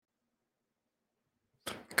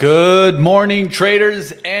Good morning,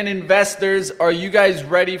 traders and investors. Are you guys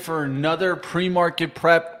ready for another pre-market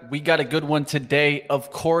prep? We got a good one today. Of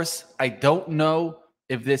course, I don't know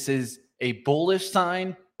if this is a bullish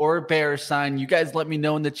sign or a bearish sign. You guys let me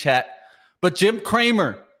know in the chat. But Jim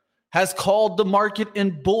Cramer has called the market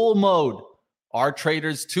in bull mode. Are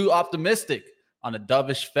traders too optimistic on a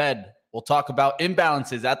dovish Fed? We'll talk about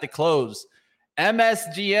imbalances at the close.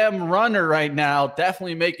 MSGM runner right now,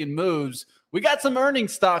 definitely making moves. We got some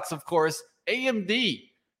earnings stocks, of course. AMD,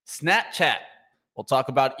 Snapchat. We'll talk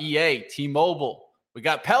about EA, T-Mobile. We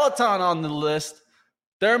got Peloton on the list,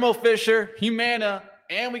 Thermo Fisher, Humana,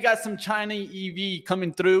 and we got some China EV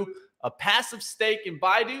coming through. A passive stake in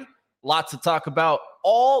Baidu. Lots to talk about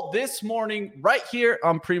all this morning right here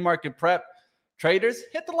on Pre-Market Prep. Traders,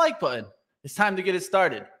 hit the like button. It's time to get it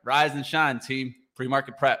started. Rise and shine, team.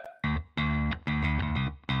 Pre-Market Prep.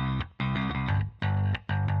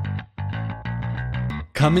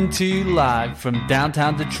 Coming to you live from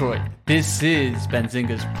downtown Detroit, this is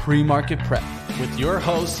Benzinga's Pre-Market Prep with your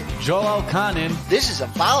host, Joel Elkanin. This is a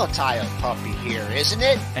volatile puppy here, isn't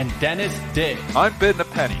it? And Dennis Dick. I'm bidding a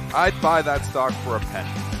penny. I'd buy that stock for a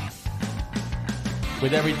penny.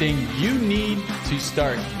 With everything you need to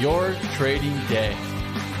start your trading day.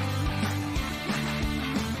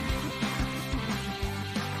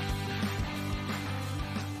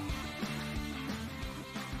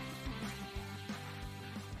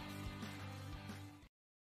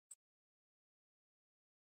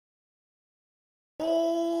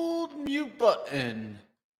 Old mute button.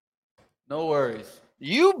 No worries.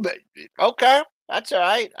 Okay, that's all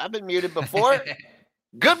right. I've been muted before.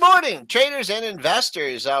 Good morning, traders and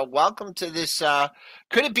investors. Welcome to this.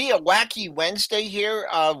 Could it be a wacky Wednesday here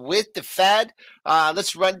with the Fed?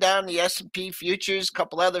 Let's run down the S&P futures, a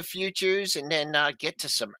couple other futures, and then get to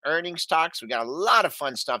some earnings talks. We got a lot of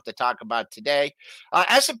fun stuff to talk about today.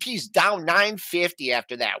 S&P's down 950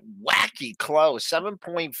 after that wacky close,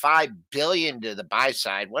 7.5 billion to the buy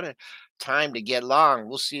side. What a time to get long.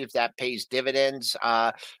 We'll see if that pays dividends.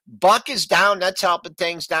 Buck is down. That's helping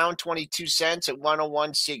things, down 22 cents at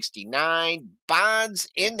 101.69. Bonds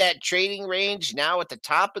in that trading range, now at the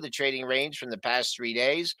top of the trading range from the past 3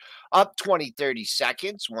 days, up 20-30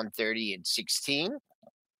 seconds, 130 and 16.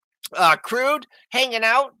 Crude hanging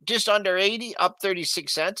out just under 80, up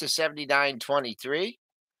 36 cents at 79.23.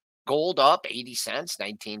 Gold up 80 cents,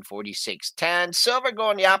 1946.10. Silver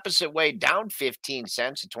going the opposite way, down 15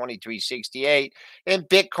 cents at 23.68. And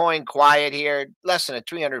Bitcoin quiet here, less than a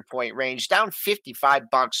 300-point range, down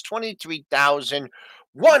 55 bucks,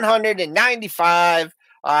 23,195.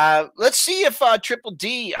 Let's see if Triple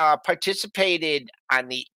D participated on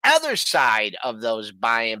the other side of those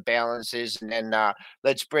buy-in balances. And then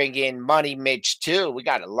let's bring in Money Mitch, too. We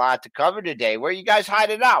got a lot to cover today. Where are you guys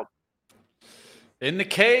hiding out? In the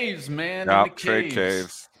caves, man. Yeah, in the trade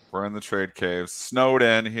caves. We're in the trade caves. Snowed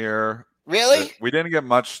in here. Really? We didn't get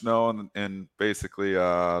much snow in basically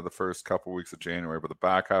the first couple weeks of January, but the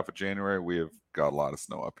back half of January, we have got a lot of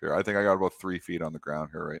snow up here. I think I got about 3 feet on the ground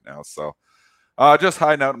here right now. So just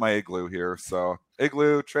hiding out in my igloo here. So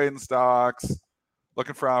igloo, trading stocks,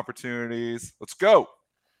 looking for opportunities. Let's go.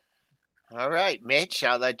 All right, Mitch,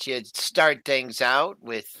 I'll let you start things out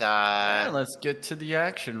with let's get to the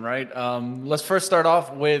action, right? Let's first start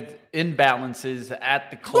off with imbalances at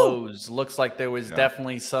the close. Ooh. Looks like there was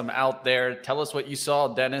definitely some out there. Tell us what you saw,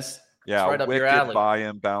 Dennis. Yeah, right up wicked your alley. buy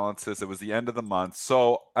imbalances. It was the end of the month.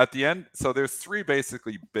 So at the end, so there's three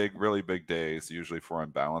basically really big days usually for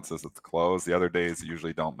imbalances at the close. The other days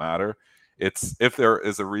usually don't matter. It's if there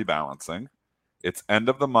is a rebalancing. It's end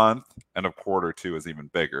of the month, and of quarter two is even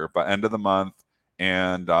bigger, but end of the month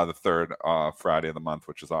and the third Friday of the month,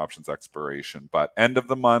 which is options expiration. But end of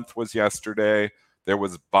the month was yesterday. There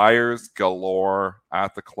was buyers galore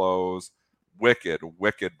at the close. Wicked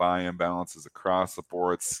buy imbalances across the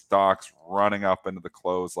board. Stocks running up into the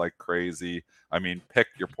close like crazy. I mean, pick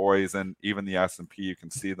your poison. Even the S&P, you can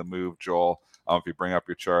see the move, Joel. If you bring up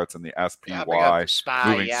your charts, and the SPY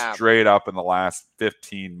moving straight up in the last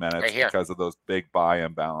 15 minutes because of those big buy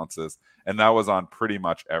imbalances. And that was on pretty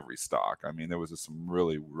much every stock. I mean, there was just some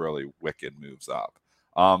really wicked moves up.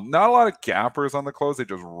 Not a lot of gappers on the close. They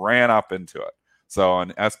just ran up into it. So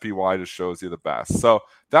an SPY just shows you the best. So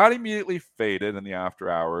that immediately faded in the after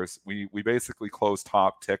hours. We basically closed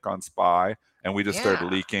top tick on SPY, and we just started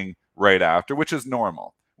leaking right after, which is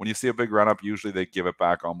normal. When you see a big run-up, usually they give it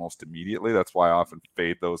back almost immediately. That's why I often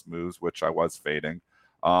fade those moves, which I was fading.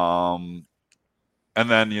 And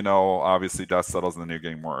then, obviously dust settles, and then you're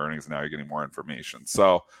getting more earnings, and now you're getting more information.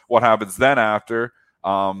 So what happens then after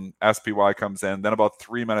SPY comes in? Then about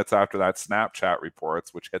 3 minutes after that, Snapchat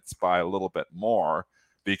reports, which hits by a little bit more.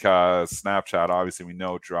 because Snapchat, obviously, we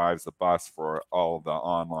know drives the bus for all the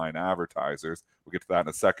online advertisers. We'll get to that in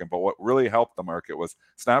a second. But what really helped the market was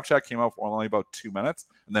Snapchat came out for only about 2 minutes,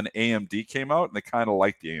 and then AMD came out, and they kind of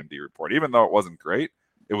liked the AMD report. Even though it wasn't great,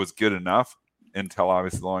 it was good enough. Intel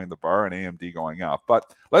obviously lowering the bar and AMD going up.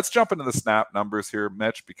 But let's jump into the Snap numbers here,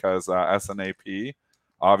 Mitch, because SNAP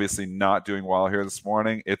obviously not doing well here this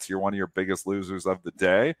morning. It's one of your biggest losers of the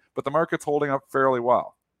day, but the market's holding up fairly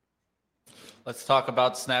well. Let's talk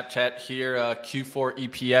about Snapchat here. Q4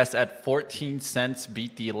 EPS at 14 cents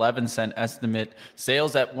beat the 11-cent estimate.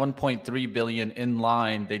 Sales at 1.3 billion in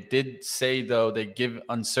line. They did say, though, they give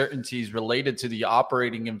uncertainties related to the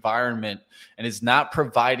operating environment and is not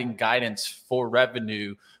providing guidance for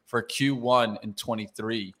revenue for Q1 in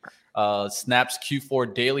 23. Snap's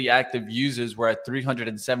Q4 daily active users were at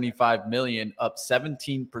 375 million, up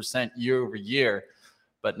 17% year over year,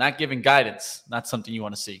 but not giving guidance. Not something you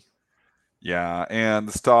want to see. Yeah, and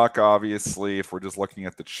the stock, obviously, if we're just looking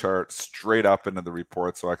at the chart, straight up into the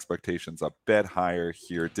report, so expectations a bit higher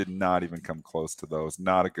here, did not even come close to those.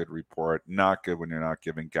 Not a good report, not good when you're not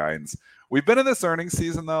giving guidance. We've been in this earnings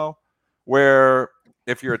season, though, where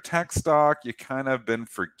if you're a tech stock, you kind of been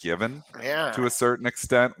forgiven to a certain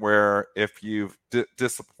extent, where if you've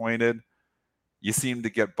disappointed, you seem to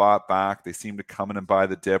get bought back. They seem to come in and buy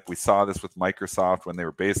the dip. We saw this with Microsoft when they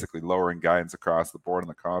were basically lowering guidance across the board in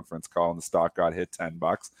the conference call, and the stock got hit $10,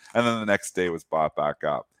 and then the next day was bought back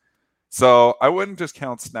up. So I wouldn't just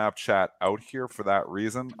count Snapchat out here for that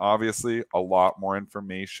reason. Obviously, a lot more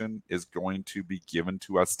information is going to be given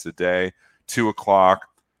to us today. 2 o'clock,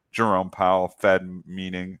 Jerome Powell, Fed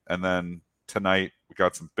meeting, and then tonight we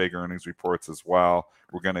got some big earnings reports as well.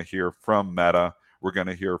 We're going to hear from Meta. We're going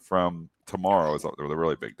to hear from tomorrow is the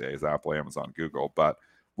really big days, Apple, Amazon, Google, but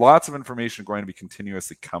lots of information going to be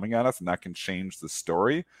continuously coming at us, and that can change the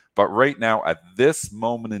story. But right now, at this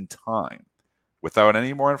moment in time, without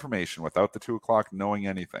any more information, without the 2 o'clock knowing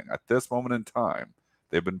anything, at this moment in time,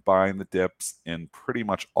 they've been buying the dips in pretty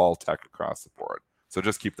much all tech across the board. So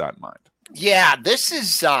just keep that in mind. Yeah, this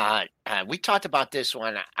is we talked about this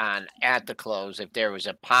one on at the close, if there was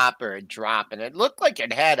a pop or a drop, and it looked like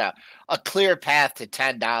it had a clear path to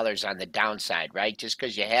 $10 on the downside, right? Just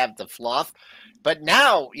because you have the fluff. But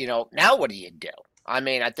now what do you do? I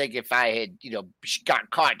mean, I think if I had, got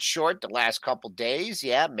caught short the last couple days,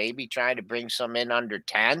 yeah, maybe trying to bring some in under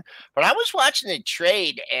 10. But I was watching it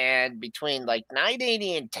trade and between like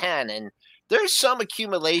 980 and 10, and there's some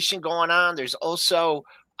accumulation going on. There's also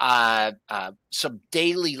some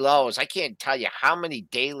daily lows. I can't tell you how many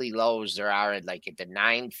daily lows there are at the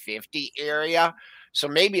 950 area. So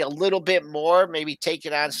maybe a little bit more, maybe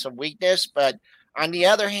taking on some weakness. But on the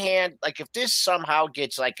other hand, if this somehow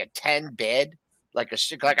gets like a 10 bid,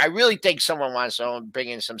 I really think someone wants to bring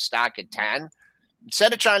in some stock at 10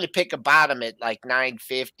 instead of trying to pick a bottom at like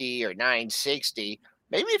 950 or 960.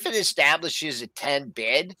 Maybe if it establishes a 10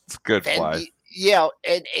 bid, it's good play. Yeah,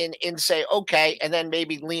 and say okay, and then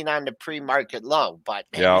maybe lean on the pre-market low. But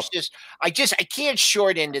man, I can't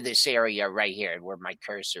short into this area right here where my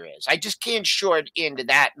cursor is. I just can't short into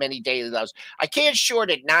that many daily lows. I can't short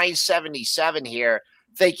at 977 here,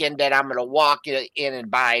 thinking that I'm going to walk in and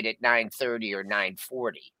buy it at 930 or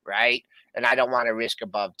 940, right? And I don't want to risk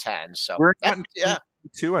above 10. So we're not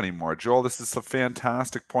two anymore, Joel. This is a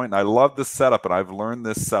fantastic point, and I love this setup. And I've learned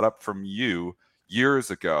this setup from you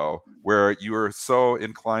years ago, where you were so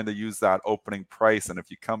inclined to use that opening price. And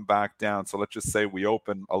if you come back down, so let's just say we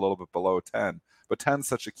open a little bit below 10, but 10 is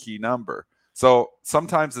such a key number. So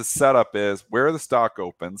sometimes the setup is where the stock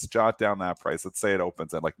opens, jot down that price. Let's say it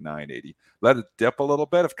opens at like 980. Let it dip a little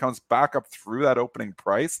bit. If it comes back up through that opening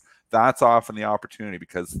price, that's often the opportunity,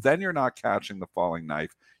 because then you're not catching the falling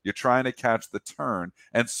knife. You're trying to catch the turn.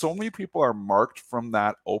 And so many people are marked from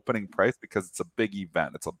that opening price because it's a big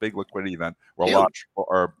event. It's a big liquidity event where a lot of people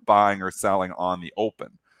are buying or selling on the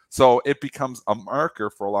open. So it becomes a marker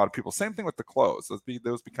for a lot of people. Same thing with the close.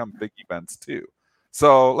 Those become big events too.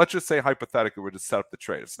 So let's just say hypothetically, we're just set up the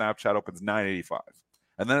trade. If Snapchat opens 985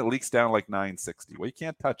 and then it leaks down like 960. Well, you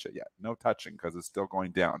can't touch it yet. No touching because it's still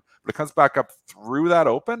going down. But it comes back up through that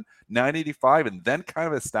open, 985, and then kind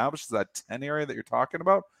of establishes that 10 area that you're talking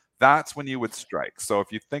about. That's when you would strike. So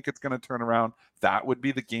if you think it's going to turn around, that would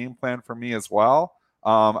be the game plan for me as well.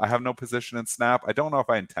 I have no position in Snap. I don't know if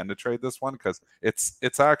I intend to trade this one because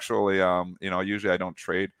it's actually, usually I don't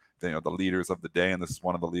trade the leaders of the day, and this is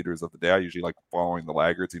one of the leaders of the day. I usually like following the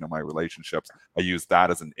laggards, my relationships. I use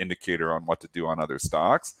that as an indicator on what to do on other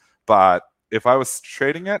stocks. But if I was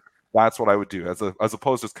trading it, that's what I would do, as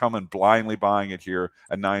opposed to just coming blindly buying it here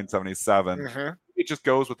at 977. Mm-hmm. It just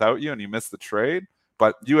goes without you and you miss the trade.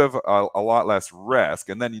 but you have a lot less risk.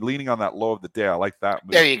 And then leaning on that low of the day, I like that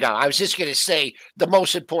move. There you go. I was just going to say the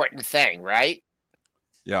most important thing, right?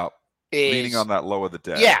 Yeah. Is leaning on that low of the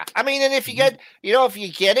day. Yeah. I mean, and if you get, if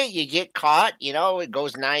you get it, you get caught, it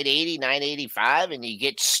goes 980, 985, and you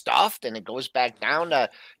get stuffed and it goes back down to,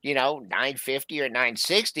 950 or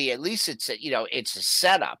 960. At least it's it's a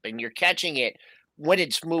setup and you're catching it when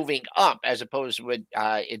it's moving up as opposed to when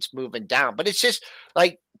it's moving down. But it's just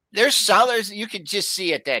like there's sellers. You can just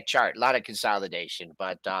see at that chart, a lot of consolidation,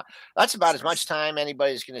 but that's about as much time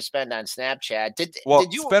anybody's going to spend on Snapchat. Did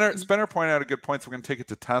you? Spinner pointed out a good point. So we're going to take it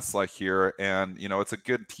to Tesla here. And, it's a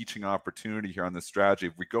good teaching opportunity here on this strategy.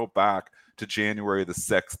 If we go back to January the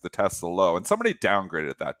 6th, the Tesla low, and somebody downgraded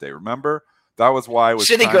it that day. Remember? That was why it was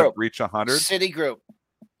trying to reach 100. Citigroup.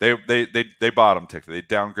 They bottom ticked. They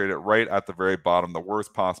downgraded it right at the very bottom, the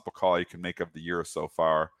worst possible call you can make of the year so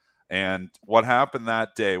far. And what happened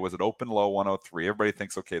that day was it opened low 103. Everybody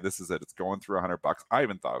thinks, okay, this is it. It's going through $100. I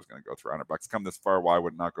even thought it was going to go through $100. Come this far, why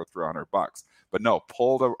would it not go through $100? But no,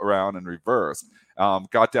 pulled around and reversed.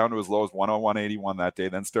 Got down to as low as 101.81 that day,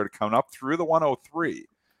 then started coming up through the 103.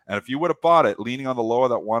 And if you would have bought it leaning on the low of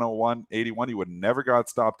that 101.81, you would have never got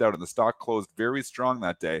stopped out. And the stock closed very strong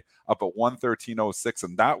that day, up at 113.06.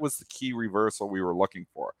 And that was the key reversal we were looking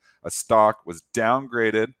for. A stock was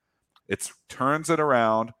downgraded. It turns it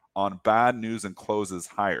around on bad news and closes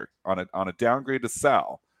higher. On a downgrade to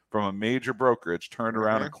sell from a major brokerage, turned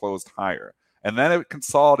around and closed higher. And then it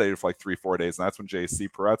consolidated for like 3-4 days. And that's when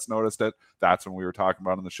JC Peretz noticed it. That's when we were talking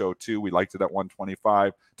about on the show too. We liked it at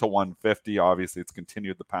 125 to 150. Obviously, it's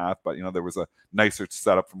continued the path, but there was a nicer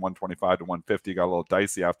setup from 125 to 150. Got a little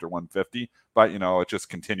dicey after 150, but it just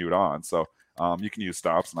continued on. So you can use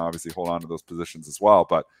stops and obviously hold on to those positions as well.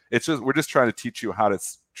 But we're just trying to teach you how to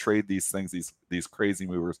trade these things, these crazy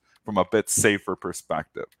movers from a bit safer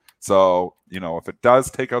perspective. So, if it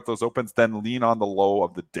does take out those opens, then lean on the low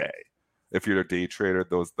of the day. If you're a day trader,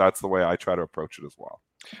 that's the way I try to approach it as well.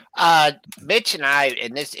 Mitch and I,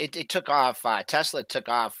 and it took off. Tesla took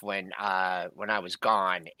off when I was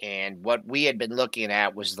gone, and what we had been looking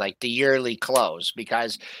at was like the yearly close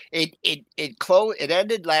because it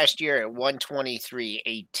ended last year at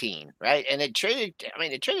 123.18, right? And it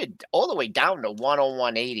traded all the way down to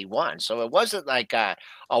 101.81. So it wasn't like a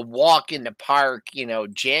walk in the park,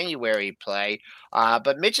 January play.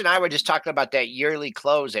 But Mitch and I were just talking about that yearly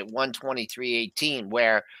close at 123.18,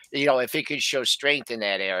 where if it could show strength in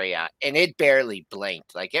that area, and it barely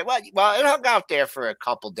blinked. Like it hung out there for a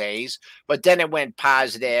couple days, but then it went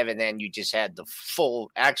positive, and then you just had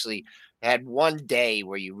actually had one day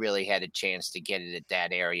where you really had a chance to get it at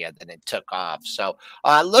that area, then it took off. So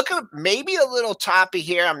look at maybe a little toppy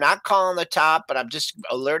here. I'm not calling the top, but I'm just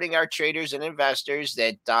alerting our traders and investors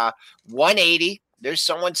that 180. There's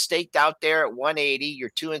someone staked out there at 180. Your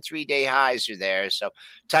 2 and 3 day highs are there. So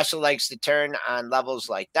Tesla likes to turn on levels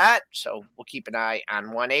like that. So we'll keep an eye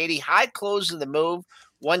on 180. High close of the move,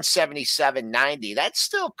 177.90. That's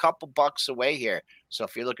still a couple bucks away here. So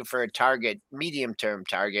if you're looking for a target, medium-term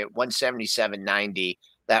target, 177.90.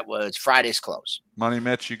 That was Friday's close. Money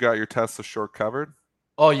Mitch, you got your Tesla short covered?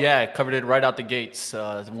 Oh, yeah. Covered it right out the gates,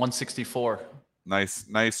 164.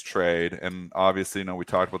 Nice trade. And obviously, we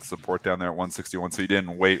talked about the support down there at 161. So you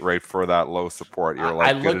didn't wait right for that low support. You're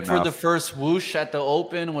like, I looked for the first whoosh at the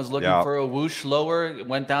open, was looking for a whoosh lower. It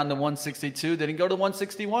went down to 162. Didn't go to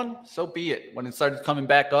 161. So be it. When it started coming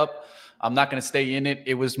back up, I'm not going to stay in it.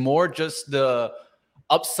 It was more just the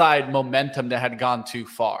upside momentum that had gone too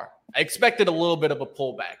far. I expected a little bit of a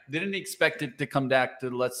pullback. Didn't expect it to come back to,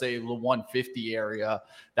 let's say, the 150 area.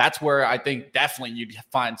 That's where I think definitely you'd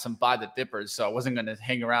find some buy the dippers. So I wasn't going to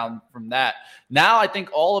hang around from that. Now I think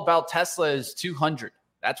all about Tesla is 200.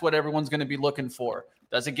 That's what everyone's going to be looking for.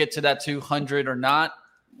 Does it get to that 200 or not?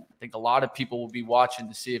 I think a lot of people will be watching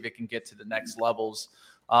to see if it can get to the next levels.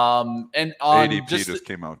 And on ADP just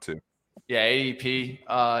came out too. Yeah, ADP,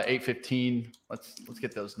 815. Let's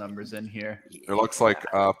get those numbers in here. It looks like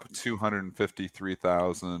up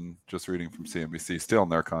 253,000. Just reading from CNBC, still in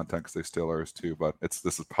their content because they steal ours too. But this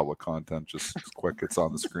is public content. Just quick, it's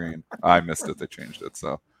on the screen. I missed it. They changed it,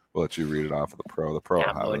 so we'll let you read it off of the Pro. The Pro.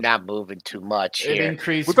 Yeah, we're not moving too much here. It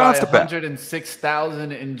increased by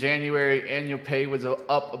 106,000 in January. Annual pay was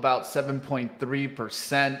up about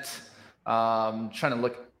 7.3%. Trying to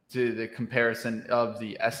look to the comparison of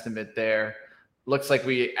the estimate there. Looks like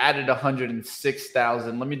we added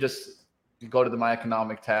 106,000. Let me just go to the My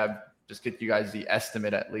Economic tab, just get you guys the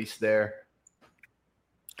estimate at least there.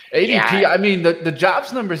 ADP, I mean, the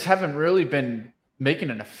jobs numbers haven't really been making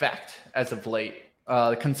an effect as of late.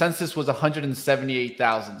 The consensus was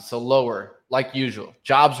 178,000, so lower, like usual.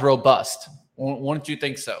 Jobs robust. Wouldn't you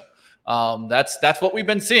think so? That's what we've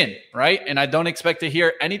been seeing, right? And I don't expect to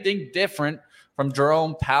hear anything different from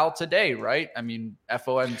Jerome Powell today, right? I mean,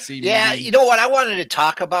 FOMC Yeah, meeting. you know what? I wanted to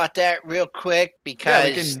talk about that real quick Yeah, we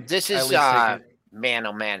because can this at is least take it. man,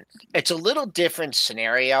 oh man, it's a little different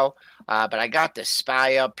scenario. But I got the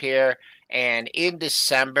SPY up here, and in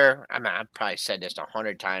December, I've probably said this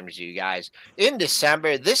 100 times to you guys. In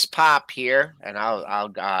December, this pop here, and I'll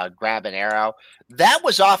grab an arrow. That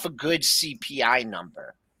was off a good CPI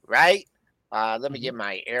number, right? Let me get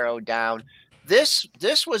my arrow down. This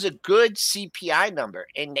was a good CPI number,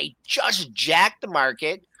 and they just jacked the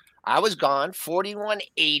market. I was gone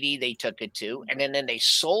 41.80. They took it to, and then they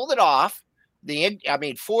sold it off.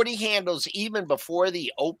 40 handles even before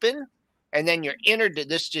the open, and then your intraday.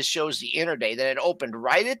 This just shows the intraday. Then it opened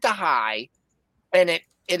right at the high, and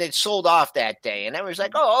it sold off that day. And I was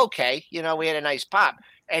like, oh, okay, we had a nice pop,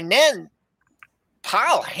 and then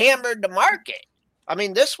Powell hammered the market. I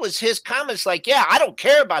mean, this was his comments like, yeah, I don't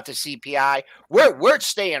care about the CPI. We're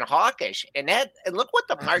staying hawkish. And look what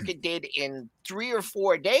the market did in 3 or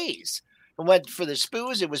 4 days. And went for the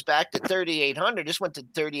SPOOs, it was back to 3,800. This went to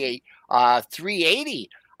 380.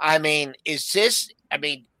 I mean,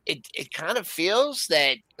 it kind of feels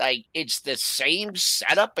that like it's the same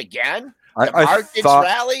setup again. The market's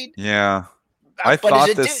rallied. Yeah. I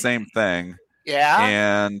thought the same thing. Yeah.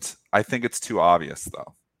 And I think it's too obvious,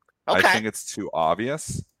 though. Okay. I think it's too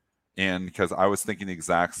obvious. And because I was thinking the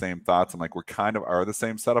exact same thoughts. I'm like, we're kind of are the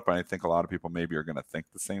same setup. And I think a lot of people maybe are going to think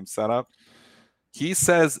the same setup. He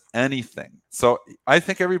says anything. So I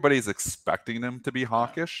think everybody's expecting him to be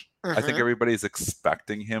hawkish. I think everybody's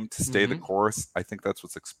expecting him to stay the course. I think that's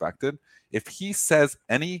what's expected. If he says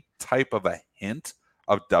any type of a hint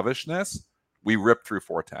of dovishness, we rip through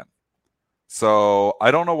 410. So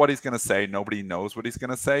I don't know what he's going to say. Nobody knows what he's going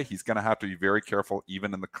to say. He's going to have to be very careful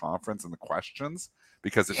even in the conference and the questions,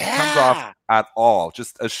 because if he comes off at all,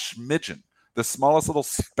 just a smidgen, the smallest little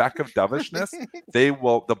speck of dovishness,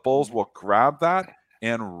 the bulls will grab that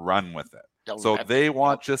and run with it. So they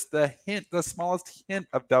want just the hint, the smallest hint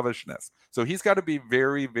of dovishness. So he's got to be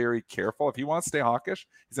very, very careful. If he wants to stay hawkish,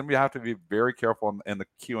 he's going to have to be very careful in the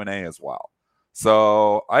Q&A as well.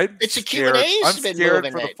 So I'm scared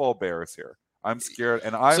for the full bears here. I'm scared,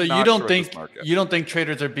 and I'm so not you don't sure think market. You don't think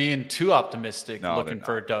traders are being too optimistic looking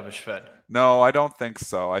for a dovish Fed? No, I don't think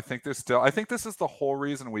so. I think this is the whole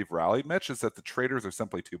reason we've rallied, Mitch, is that the traders are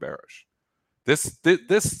simply too bearish. So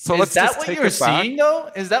let's just take it back. Is that what you're seeing,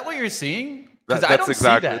 though? Is that what you're seeing? Because I don't see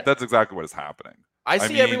that. That's exactly what is happening. I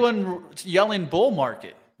see everyone yelling bull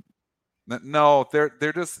market. No,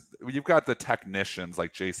 they're just, you've got the technicians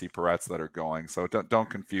like JC Peretz that are going. So don't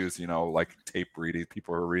confuse, like tape reading,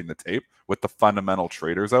 people who are reading the tape with the fundamental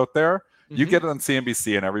traders out there. You get it on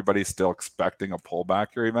CNBC and everybody's still expecting a pullback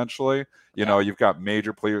here eventually. You've got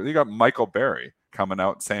major players. You got Michael Berry coming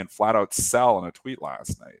out saying flat out sell in a tweet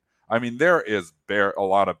last night. I mean, there is a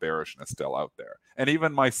lot of bearishness still out there. And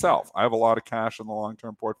even myself, I have a lot of cash in the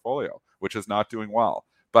long-term portfolio, which is not doing well.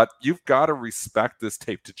 But you've got to respect this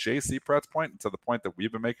tape. To JC Peretz's point, and to the point that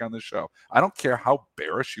we've been making on this show, I don't care how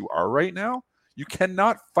bearish you are right now. You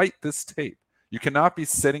cannot fight this tape. You cannot be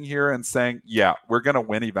sitting here and saying, yeah, we're going to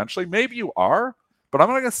win eventually. Maybe you are, but I'm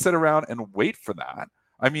not going to sit around and wait for that.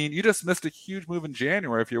 I mean, you just missed a huge move in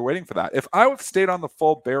January if you're waiting for that. If I would have stayed on the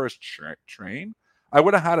full bearish train, I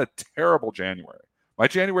would have had a terrible January. My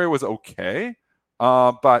January was okay,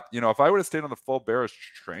 but if I would have stayed on the full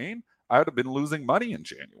bearish train, I would have been losing money in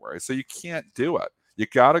January. So you can't do it. You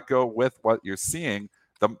got to go with what you're seeing.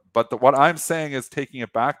 What I'm saying is taking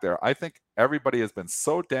it back there. I think everybody has been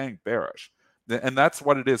so dang bearish. And that's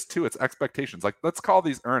what it is too. It's expectations. Like, let's call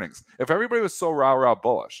these earnings. If everybody was so rah-rah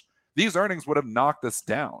bullish, these earnings would have knocked us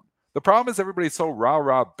down. The problem is everybody's so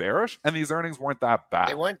rah-rah bearish, and these earnings weren't that bad.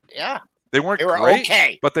 They weren't, They weren't they were great,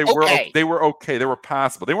 okay. But they were okay. They were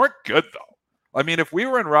passable. They weren't good, though. I mean, if we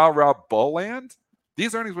were in rah-rah bull land,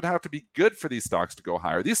 these earnings would have to be good for these stocks to go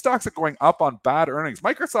higher. These stocks are going up on bad earnings.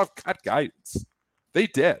 Microsoft cut guidance. They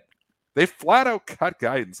did. They flat out cut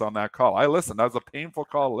guidance on that call. I listened. That was a painful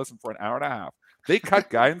call to listen for an hour and a half. They cut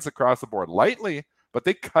guidance across the board lightly, but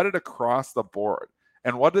they cut it across the board.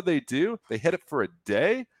 And what did they do? They hit it for a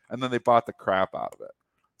day, and then they bought the crap out of it.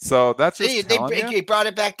 So that's just they brought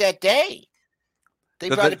it back that day. They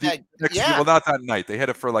brought it back. Well, not that night. They hit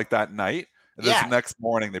it for like that night. And this next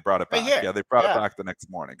morning, they brought it back. Yeah, they brought it back the next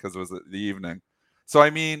morning because it was the evening. So, I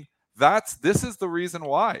mean, this is the reason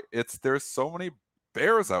why. There's so many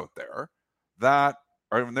bears out there that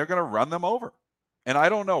they're going to run them over. And I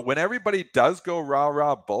don't know. When everybody does go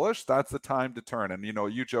rah-rah bullish, that's the time to turn. And,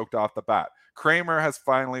 you joked off the bat. Kramer has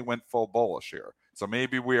finally went full bullish here. So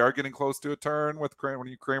maybe we are getting close to a turn with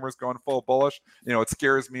when Kramer's going full bullish. It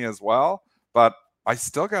scares me as well, but I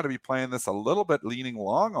still got to be playing this a little bit leaning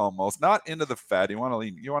long, almost not into the Fed. You want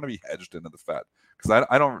to be hedged into the Fed because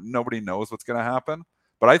nobody knows what's going to happen.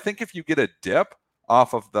 But I think if you get a dip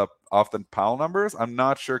off the Powell numbers, I'm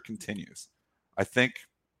not sure it continues. I think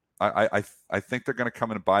they're going to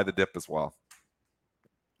come in and buy the dip as well.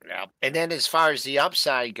 Yeah. And then as far as the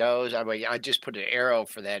upside goes, I just put an arrow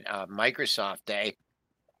for that Microsoft day.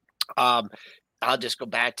 I'll just go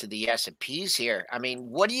back to the S&Ps here. I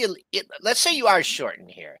mean, let's say you are shorting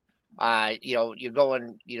here. You're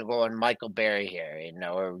going Michael Berry here,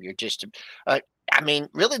 or you're just,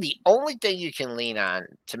 really the only thing you can lean on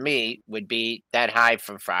to me would be that high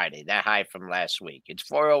from Friday, that high from last week. It's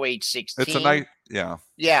 408.16. It's a night. Yeah.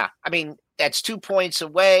 Yeah. I mean, that's 2 points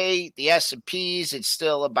away. The S&Ps, it's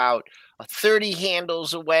still about 30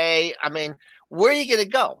 handles away. I mean, where are you going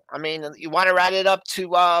to go? I mean, you want to ride it up to,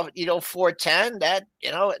 410? That,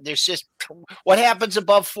 there's just what happens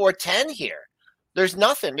above 410 here? There's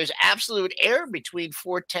nothing. There's absolute air between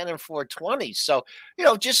 410 and 420. So,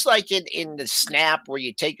 just like in the snap where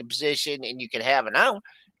you take a position and you can have an out,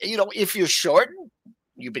 if you're shorting,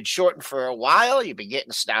 you've been shorting for a while, you've been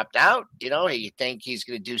getting stopped out, you think he's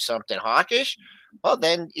going to do something hawkish. Well,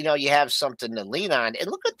 then, you have something to lean on.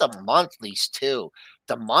 And look at the monthlies, too.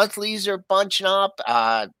 The monthlies are bunching up,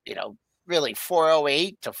 really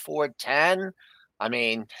 408 to 410. I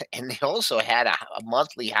mean, and they also had a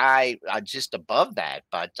monthly high just above that.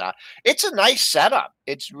 But it's a nice setup.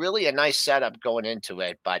 It's really a nice setup going into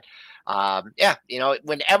it. But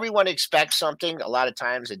when everyone expects something, a lot of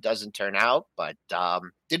times it doesn't turn out. But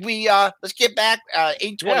let's get back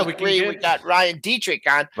 8:23. Yeah, we got Ryan Dietrich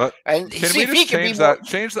on, and can we just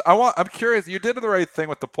change that? I'm curious. You did the right thing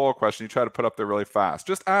with the poll question. You tried to put up there really fast.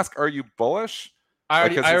 Just ask: are you bullish? I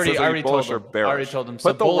already told him.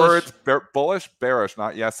 Put the words bullish, bearish,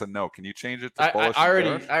 not yes and no. Can you change it to bullish?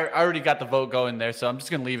 I already got the vote going there, so I'm just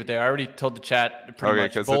gonna leave it there. I already told the chat pretty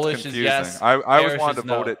much. Because bullish it's confusing. Is yes. I always wanted to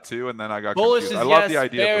vote it too, and then I got bullish confused. Is I love yes, the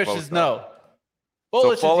idea bearish of the vote. Is no.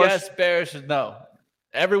 Bullish is yes, bearish is no.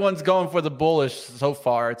 Everyone's going for the bullish so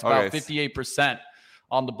far. It's about 58%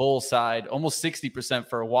 on the bull side, almost 60%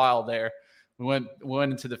 for a while there. We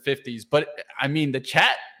went into the 50s, but I mean the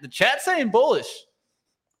chat saying bullish.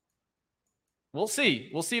 We'll see.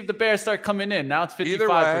 We'll see if the Bears start coming in. Now it's 55%. Either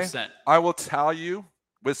way, I will tell you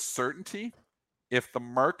with certainty, if the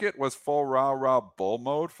market was full rah-rah bull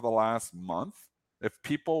mode for the last month, if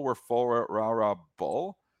people were full rah-rah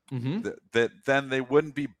bull, then they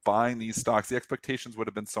wouldn't be buying these stocks. The expectations would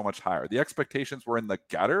have been so much higher. The expectations were in the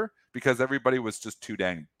gutter because everybody was just too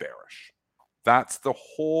dang bearish. That's the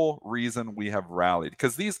whole reason we have rallied.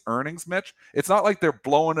 Because these earnings, Mitch, it's not like they're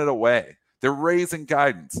blowing it away. They're raising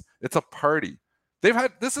guidance. It's a party.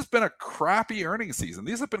 This has been a crappy earnings season.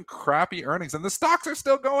 These have been crappy earnings, and the stocks are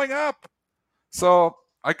still going up. So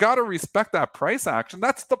I got to respect that price action.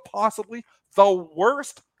 That's possibly the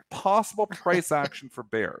worst possible price action for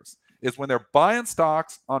bears is when they're buying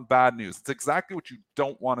stocks on bad news. It's exactly what you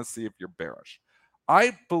don't want to see if you're bearish.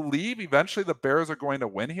 I believe eventually the Bears are going to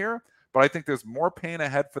win here, but I think there's more pain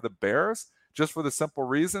ahead for the Bears just for the simple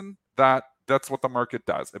reason that that's what the market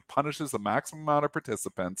does. It punishes the maximum amount of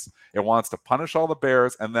participants. It wants to punish all the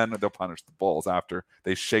bears, and then they'll punish the bulls after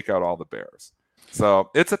they shake out all the bears. So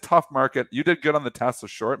it's a tough market. You did good on the Tesla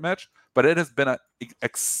short, Mitch, but it has been an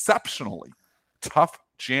exceptionally tough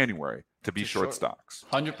January to be short stocks.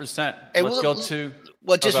 100%. Hey, Let's go to.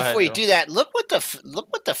 Well, just before you do that, look what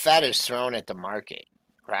the Fed has thrown at the market,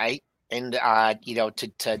 right? And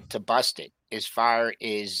to bust it. As far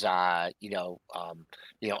as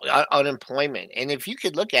unemployment, and if you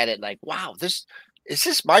could look at it like, wow, is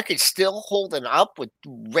this market still holding up with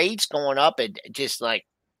rates going up at just like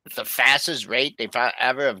the fastest rate they've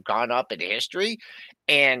ever have gone up in history,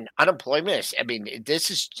 and unemployment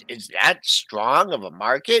is that strong of a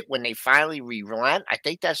market when they finally relent? I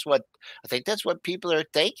think that's what people are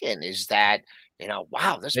thinking is that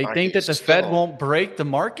wow, this. They think that the Fed won't break the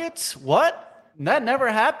markets. What? That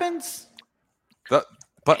never happens.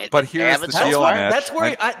 But here's the deal,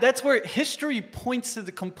 Mitch. That's where history points to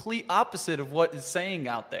the complete opposite of what is saying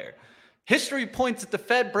out there. History points that the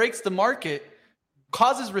Fed breaks the market,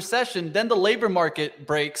 causes recession, then the labor market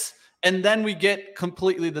breaks, and then we get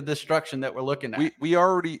completely the destruction that we're looking at. We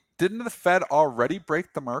already didn't the Fed already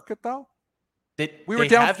break the market though? We were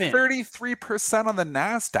down 33% on the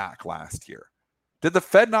NASDAQ last year. Did the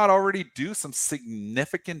Fed not already do some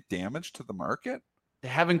significant damage to the market? They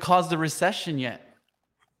haven't caused a recession yet.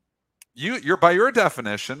 You're by your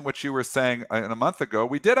definition, which you were saying a month ago,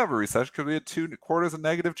 we did have a recession because we had 2 quarters of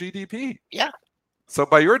negative GDP. Yeah. So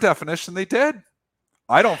by your definition, they did.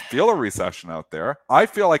 I don't feel a recession out there. I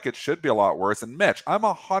feel like it should be a lot worse. And Mitch, I'm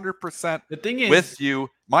 100% with you.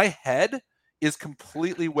 My head is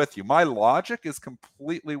completely with you. My logic is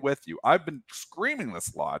completely with you. I've been screaming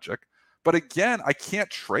this logic, but again, I can't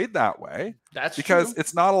trade that way. That's because true.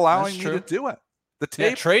 It's not allowing me to do it. The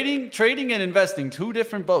tape, trading and investing, two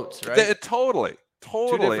different boats, right? Totally.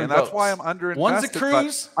 And that's why I'm under invested. One's a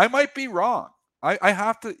cruise. I might be wrong. I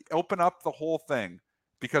have to open up the whole thing.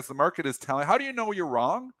 Because the market is telling, how do you know you're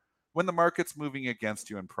wrong? When the market's moving against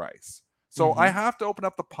you in price. So I have to open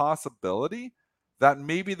up the possibility that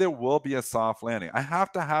maybe there will be a soft landing. I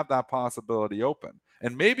have to have that possibility open.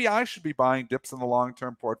 And maybe I should be buying dips in the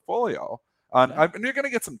long-term portfolio. And you're going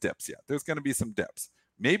to get some dips yet. There's going to be some dips.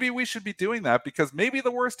 Maybe we should be doing that because maybe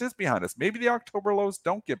the worst is behind us. Maybe the October lows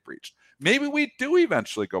don't get breached. Maybe we do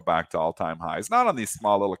eventually go back to all-time highs, not on these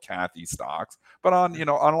small little Cathy stocks, but on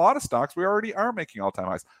a lot of stocks, we already are making all-time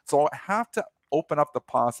highs. So I have to open up the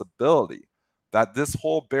possibility that this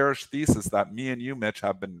whole bearish thesis that me and you, Mitch,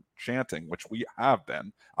 have been chanting, which we have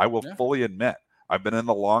been, I will fully admit, I've been in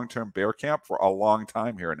the long-term bear camp for a long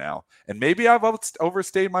time here now. And maybe I've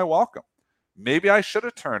overstayed my welcome. Maybe I should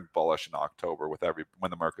have turned bullish in October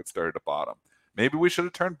when the market started to bottom. Maybe we should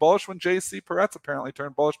have turned bullish when JC Peretz apparently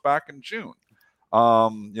turned bullish back in June.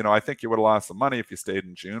 I think you would have lost some money if you stayed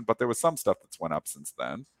in June, but there was some stuff that's went up since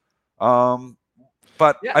then.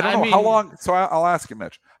 But I don't know how long. So I'll ask you,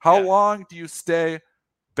 Mitch, how long do you stay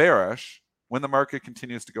bearish when the market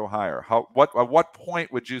continues to go higher? At what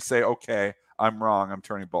point would you say, okay, I'm wrong, I'm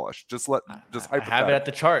turning bullish? Just I have it at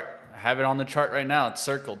the chart. I have it on the chart right now. It's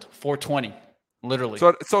circled 420, literally.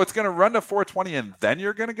 So it's going to run to 420 and then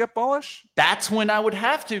you're going to get bullish? That's when I would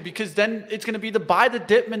have to, because then it's going to be the buy the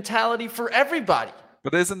dip mentality for everybody.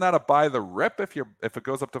 But isn't that a buy the rip if it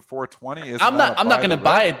goes up to 420? I'm not going to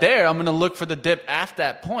buy it there. I'm going to look for the dip at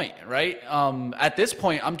that point, right? At this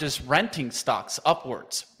point, I'm just renting stocks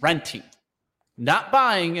upwards, not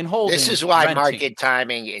buying and holding. This is why market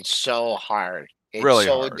timing is so hard. It's really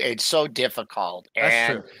hard. Hard. It's so difficult.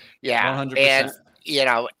 That's true. Yeah. 100%.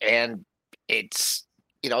 And it's,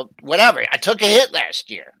 whatever. I took a hit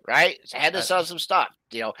last year, right? I had to sell some stuff,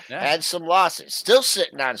 had some losses, still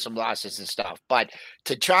sitting on some losses and stuff. But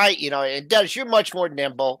to try, it does, you're much more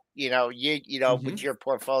nimble, with your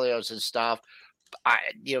portfolios and stuff. I,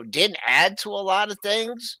 didn't add to a lot of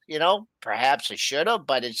things, perhaps I should have,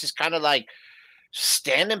 but it's just kind of like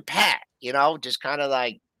standing pat, just kind of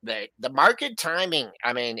like the market timing.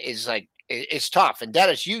 I mean, is like, it's tough. And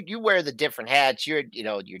Dennis, you wear the different hats. You're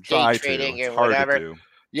day trading or whatever.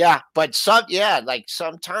 Yeah, but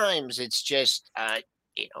sometimes it's just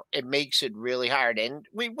it makes it really hard. And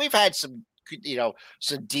we've had some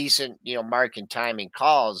decent market timing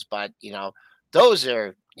calls, but those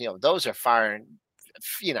are far.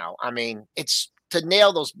 I mean, it's to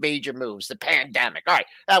nail those major moves. The pandemic, all right,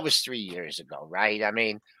 that was 3 years ago, right? I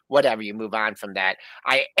mean, whatever, you move on from that.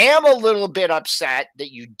 I am a little bit upset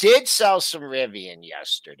that you did sell some Rivian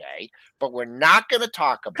yesterday, but we're not going to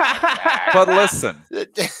talk about that. But listen,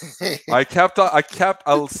 I kept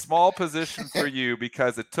a small position for you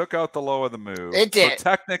because it took out the low of the move. It did. So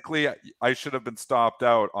technically, I should have been stopped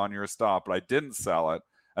out on your stop, but I didn't sell it.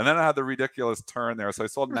 And then I had the ridiculous turn there, so I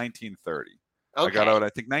sold 1930. Okay. I got out, I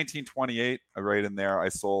think, 1928 right in there. I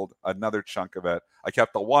sold another chunk of it. I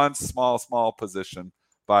kept the one small position.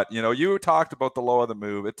 But, you talked about the low of the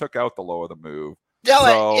move. It took out the low of the move.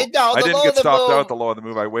 I didn't get stopped out at the low of the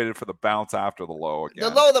move. I waited for the bounce after the low again.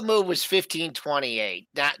 The low of the move was 1528.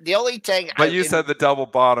 Now, the only thing... But you said the double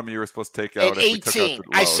bottom you were supposed to take out. At 18.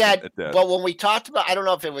 I said, but when we talked about... I don't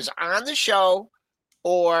know if it was on the show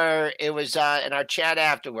or it was in our chat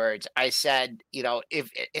afterwards. I said, if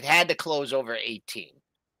it had to close over 18.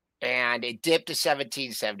 And it dipped to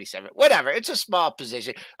 1777. Whatever. It's a small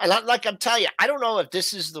position. And like I'm telling you, I don't know if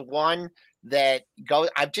this is the one that goes.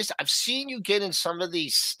 I've seen you get in some of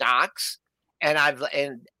these stocks, and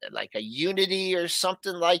like a Unity or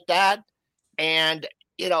something like that. And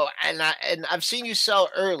I've seen you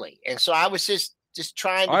sell early. And so I was just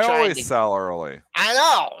trying to. I always sell early. I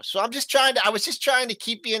know. So I was just trying to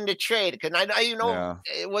keep you in the trade because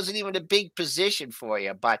it wasn't even a big position for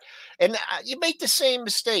you. But you make the same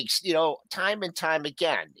mistakes, time and time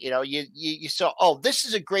again. You saw, this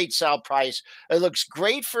is a great sell price. It looks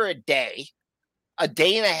great for a day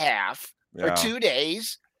and a half, or 2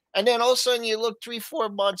 days, and then all of a sudden you look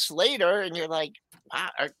 3-4 months later, and you're like, wow.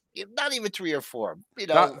 Not even 3 or 4.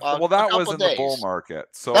 That was in the bull market.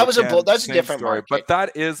 So that was that's a different story. Market. But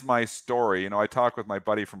that is my story. I talk with my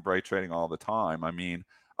buddy from Bright Trading all the time. I mean,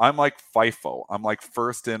 I'm like FIFO. I'm like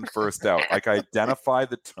first in, first out. Like I identify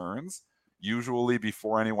the turns. usually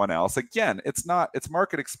before anyone else. Again, it's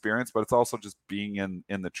market experience, but it's also just being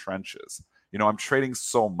in the trenches. I'm trading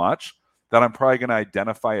so much that I'm probably going to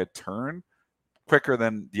identify a turn quicker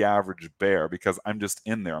than the average bear because I'm just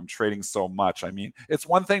in there. I'm trading so much. I mean, it's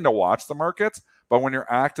one thing to watch the markets, but when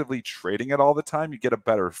you're actively trading it all the time, you get a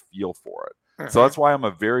better feel for it. So that's why I'm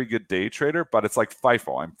a very good day trader, but it's like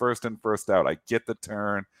FIFO. I'm first in, first out. I get the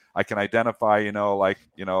turn. I can identify,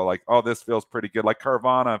 oh, this feels pretty good. Like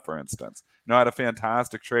Carvana, for instance. I had a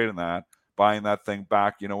fantastic trade in that, buying that thing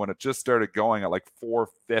back, when it just started going at like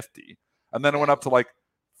 450. And then it went up to like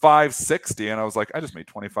 560, and I was like, I just made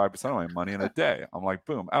 25% of my money in a day. I'm like,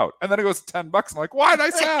 boom, out. And then it goes to $10. I'm like, why did I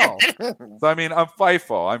sell? So I mean, I'm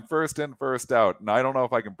FIFO. I'm first in, first out, and I don't know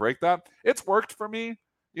if I can break that. It's worked for me.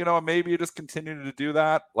 Maybe you just continue to do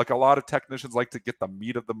that. Like a lot of technicians like to get the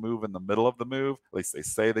meat of the move in the middle of the move. At least they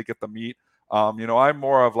say they get the meat. I'm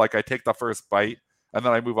more of like I take the first bite and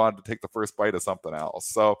then I move on to take the first bite of something else.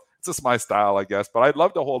 So it's just my style, I guess. But I'd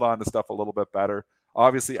love to hold on to stuff a little bit better.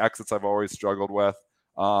 Obviously, exits I've always struggled with.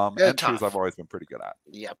 Entries I've always been pretty good at.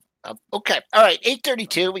 Yep. Okay. All right.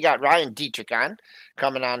 8:32. We got Ryan Dietrich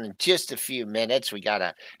coming on in just a few minutes. We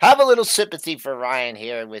gotta have a little sympathy for Ryan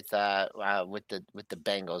here with the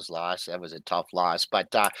Bengals loss. That was a tough loss.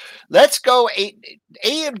 But let's go.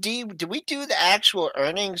 AMD. Do we do the actual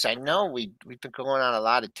earnings? I know we've been going on a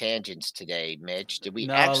lot of tangents today, Mitch. Did we?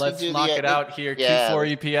 No, actually let's do knock it out here. Yeah.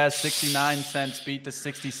 Q4 EPS 69 cents, beat the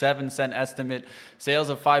 67 cent estimate. Sales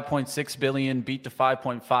of $5.6 billion, beat the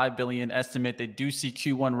 $5.5 billion estimate. They do see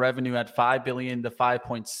Q1 revenue at $5 billion to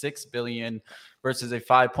 $5.6 billion versus a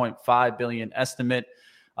 $5.5 billion estimate.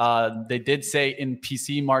 They did say in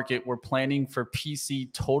PC market, we're planning for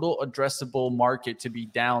PC total addressable market to be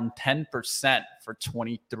down 10% for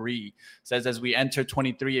 23. Says as we enter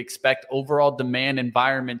 23, expect overall demand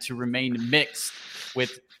environment to remain mixed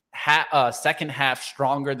with second half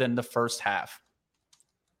stronger than the first half.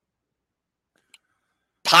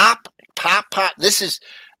 Pop.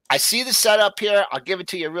 I see the setup here. I'll give it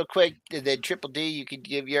to you real quick. Then Triple D, you can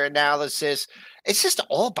give your analysis. It's just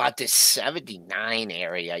all about this 79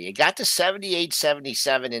 area. You got the 78,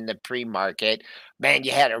 77 in the pre-market. Man,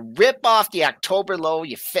 you had to rip off the October low.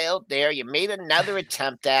 You failed there. You made another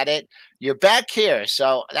attempt at it. You're back here.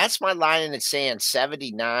 So that's my line in the sand,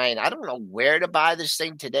 79. I don't know where to buy this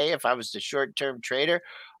thing today if I was the short-term trader.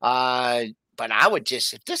 But I would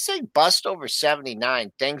just, if this thing bust over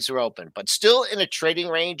 79, things are open. But still in a trading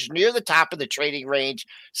range, near the top of the trading range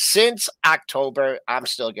since October, I'm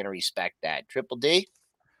still going to respect that. Triple D?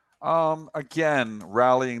 Again,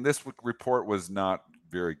 rallying. This report was not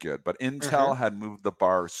very good, but Intel had moved the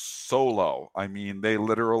bar so low. I mean, they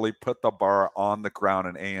literally put the bar on the ground,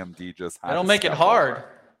 and AMD just had They don't make it hard.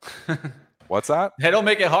 What's that? They don't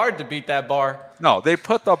make it hard to beat that bar. No, they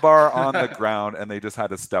put the bar on the ground and they just had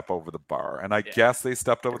to step over the bar. And I guess they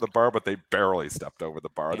stepped over the bar, but they barely stepped over the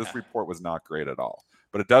bar. This report was not great at all.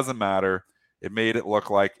 But it doesn't matter. It made it look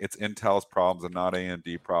like it's Intel's problems and not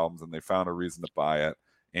AMD problems, and they found a reason to buy it.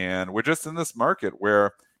 And we're just in this market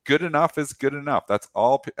where good enough is good enough. That's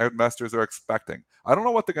all investors are expecting. I don't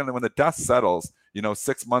know what they're going to, when the dust settles,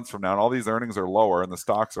 6 months from now, and all these earnings are lower and the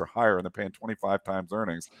stocks are higher and they're paying 25 times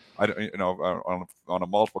earnings, on a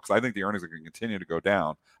multiple, because I think the earnings are going to continue to go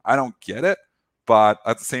down. I don't get it, but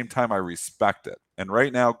at the same time, I respect it. And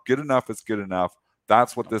right now, good enough is good enough.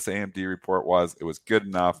 That's what this AMD report was. It was good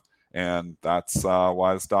enough, and that's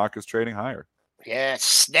why the stock is trading higher. Yeah,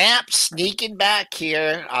 Snap sneaking back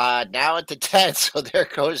here now at the 10. So there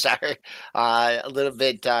goes our a little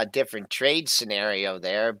bit different trade scenario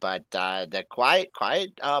there. But the quiet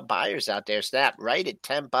buyers out there, Snap right at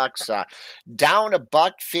 $10, down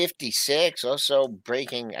 $1.56. Also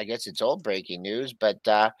breaking, I guess it's old breaking news, but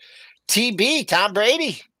TB, Tom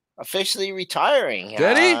Brady, officially retiring.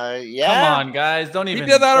 Did he? Yeah. Come on, guys. Don't even. He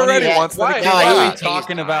did that already once. Why are we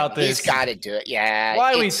talking about this? He's got to do it. Yeah.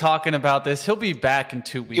 Why are we talking about this? He'll be back in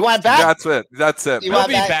 2 weeks. You want back? That's it. He'll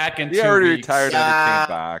be back in 2 weeks. He already retired and he came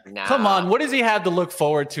back. Nah. Come on. What does he have to look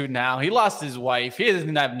forward to now? He lost his wife. He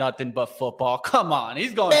doesn't have nothing but football. Come on.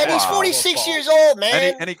 He's going man, back he's to 46 football. years old,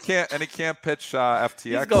 man. And he can't pitch FTX.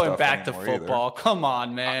 He's going back to football. Come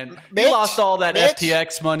on, man. He lost all that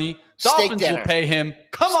FTX money. Dolphins will pay him.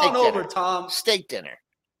 Come on over, Tom. Steak dinner.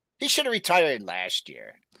 He should have retired last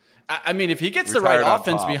year. I mean, if he gets the right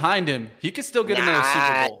offense behind him, he could still get him in a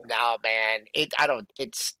Super Bowl. No, man.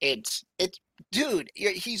 Dude,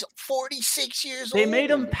 he's 46 years old. They made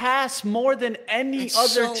him pass more than any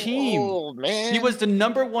other team. Old, man. He was the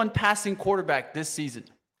 #1 passing quarterback this season.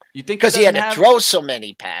 You think because he had to throw so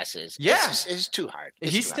many passes. Yeah, it's too hard.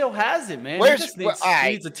 He still has it, man. He just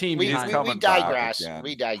needs a team behind him. We digress.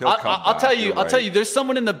 I'll tell you. There's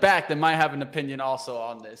someone in the back that might have an opinion also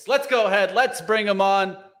on this. Let's go ahead. Let's bring him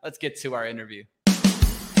on. Let's get to our interview.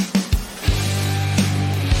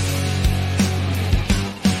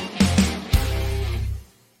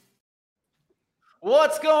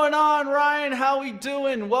 What's going on, Ryan? How we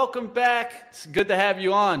doing? Welcome back. It's good to have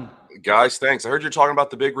you on. Guys, thanks. I heard you're talking about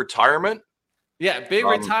the big retirement. Yeah, big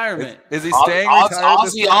retirement. Is he staying retired?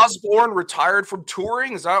 Ozzy Osbourne retired from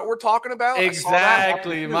touring? Is that what we're talking about?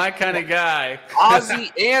 Exactly, my kind of guy. Ozzy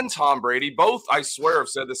and Tom Brady, both, I swear, have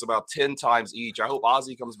said this about 10 times each. I hope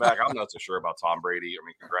Ozzy comes back. I'm not so sure about Tom Brady. I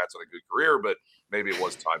mean, congrats on a good career, but maybe it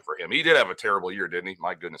was time for him. He did have a terrible year, didn't he?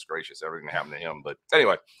 My goodness gracious, everything that happened to him. But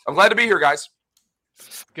anyway, I'm glad to be here, guys.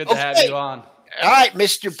 Good to have you on. All right,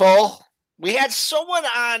 Mr. Bull. We had someone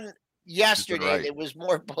on yesterday that was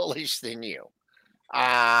more bullish than you. But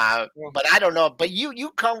I don't know. But you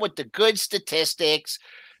come with the good statistics.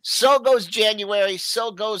 So goes January. So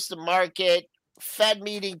goes the market. Fed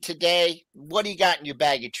meeting today. What do you got in your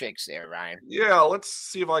bag of tricks there, Ryan? Yeah, let's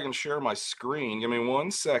see if I can share my screen. Give me 1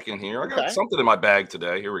 second here. I got something in my bag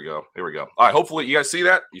today. Here we go. All right, hopefully you guys see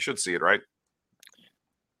that. You should see it, right?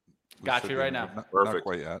 Got you right now. Perfect. Not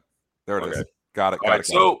quite yet. There it is. Got it. All right.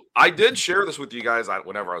 So I did share this with you guys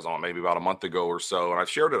whenever I was on, maybe about a month ago or so, and I've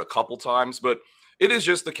shared it a couple times, but it is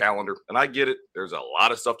just the calendar, and I get it. There's a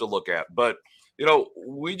lot of stuff to look at, but we're in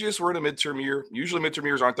a midterm year. Usually midterm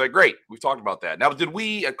years aren't that great. We've talked about that. Now, did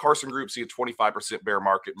we at Carson Group see a 25% bear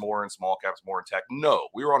market, more in small caps, more in tech? No.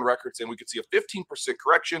 We were on record saying we could see a 15%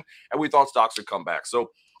 correction, and we thought stocks would come back. So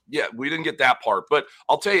yeah, we didn't get that part, but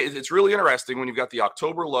I'll tell you, it's really interesting when you've got the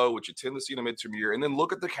October low, which you tend to see in a midterm year, and then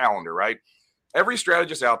look at the calendar, right? Every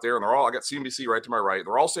strategist out there, and I got CNBC right to my right,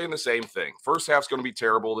 they're all saying the same thing. First half's going to be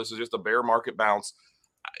terrible. This is just a bear market bounce.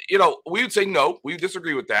 We would say no. We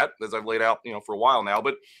disagree with that, as I've laid out, for a while now.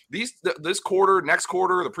 But this quarter, next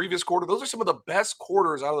quarter, the previous quarter, those are some of the best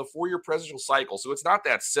quarters out of the 4-year presidential cycle. So it's not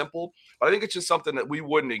that simple, but I think it's just something that we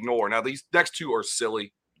wouldn't ignore. Now, these next two are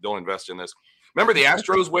silly. Don't invest in this. Remember the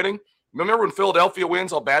Astros winning? Remember when Philadelphia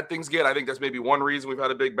wins, how bad things get? I think that's maybe one reason we've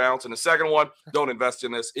had a big bounce. And the second one, don't invest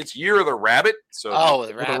in this. It's Year of the Rabbit. So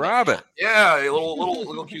the rabbit. Yeah, a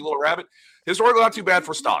little cute little rabbit. Historically, not too bad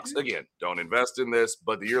for stocks. Again, don't invest in this,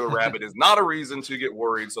 but the Year of the Rabbit is not a reason to get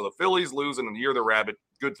worried. So the Phillies losing in the Year of the Rabbit,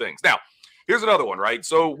 good things. Now, here's another one, right?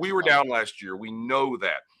 So we were down last year. We know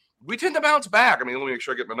that. We tend to bounce back. I mean, let me make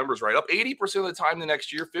sure I get my numbers right. Up 80% of the time the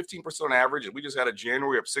next year, 15% on average. And we just had a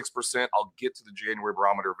January up 6%. I'll get to the January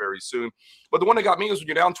barometer very soon. But the one that got me is when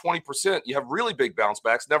you're down 20%, you have really big bounce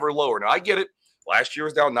backs, never lower. Now, I get it. Last year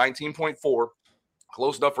was down 19.4.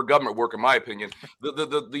 Close enough for government work, in my opinion.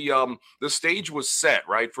 The stage was set,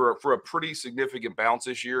 right, for a pretty significant bounce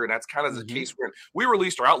this year, and that's kind of the case we're in. We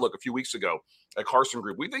released our outlook a few weeks ago at Carson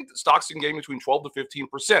Group. We think that stocks can gain between 12 to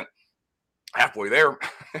 15%. Halfway there.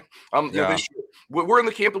 This year, we're in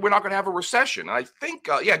the camp that we're not going to have a recession. And I think,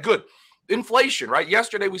 good. Inflation, right?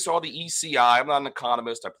 Yesterday we saw the ECI. I'm not an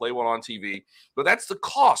economist. I play one on TV, but that's the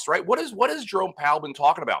cost, right? What has Jerome Powell been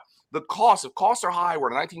talking about? The cost. If costs are high,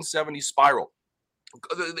 we're in a 1970s spiral.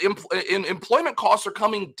 Employment costs are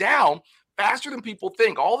coming down faster than people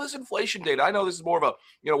think. All this inflation data, I know this is more of a,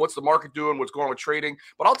 what's the market doing, what's going on with trading,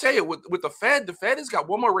 but I'll tell you, with the Fed has got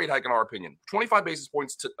one more rate hike in our opinion, 25 basis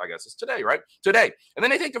points, I guess it's today, right? Today. And then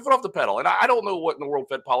they take their foot off the pedal. And I don't know what in the world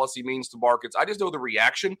Fed policy means to markets. I just know the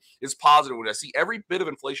reaction is positive. When I see every bit of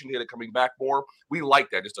inflation data coming back more, we like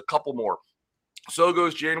that, just a couple more. So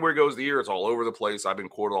goes January, goes the year. It's all over the place. I've been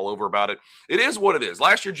quoted all over about it. It is what it is.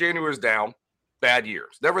 Last year, January was down. Bad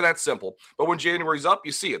years. Never that simple. But when January's up,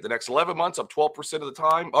 you see it. The next 11 months, up 12% of the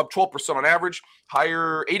time, up 12% on average,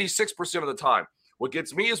 higher 86% of the time. What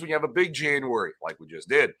gets me is when you have a big January, like we just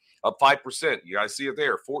did, up 5%. You guys see it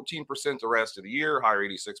there. 14% the rest of the year, higher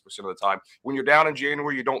 86% of the time. When you're down in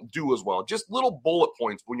January, you don't do as well. Just little bullet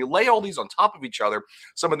points. When you lay all these on top of each other,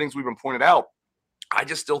 some of the things we've been pointed out, I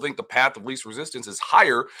just still think the path of least resistance is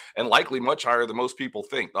higher and likely much higher than most people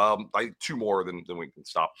think. Two more than we can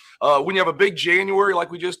stop. When you have a big January like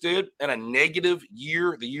we just did and a negative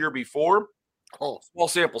year the year before, small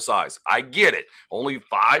sample size. I get it. Only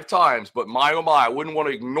 5 times, but my, oh my, I wouldn't want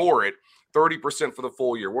to ignore it. 30% for the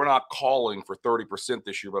full year. We're not calling for 30%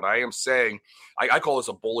 this year, but I am saying I call this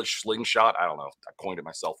a bullish slingshot. I don't know if I coined it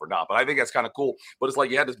myself or not, but I think that's kind of cool. But it's like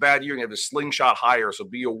you had this bad year and you have this slingshot higher, so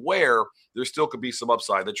be aware there still could be some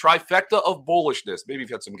upside. The trifecta of bullishness. Maybe you've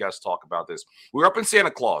had some guests talk about this. We were up in Santa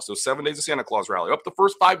Claus, those 7 days of Santa Claus rally, up the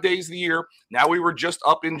first 5 days of the year. Now we were just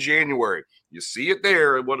up in January. You see it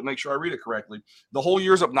there. I want to make sure I read it correctly. The whole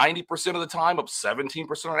year's up 90% of the time, up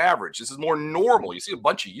 17% on average. This is more normal. You see a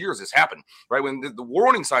bunch of years this happen, right? When the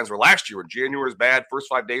warning signs were last year, when January was bad, first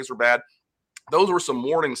 5 days were bad. Those were some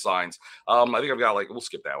warning signs. I think I've got we'll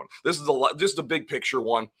skip that one. This is just a big picture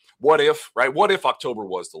one. What if, right? What if October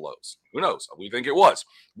was the lows? Who knows? We think it was.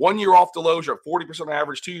 1 year off the lows, you're at 40% on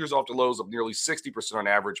average. 2 years off the lows, of nearly 60% on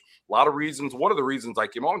average. A lot of reasons. One of the reasons I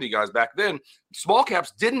came on to you guys back then, small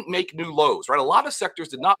caps didn't make new lows, right? A lot of sectors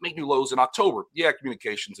did not make new lows in October. Yeah,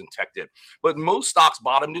 communications and tech did. But most stocks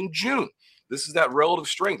bottomed in June. This is that relative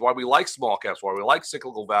strength, why we like small caps, why we like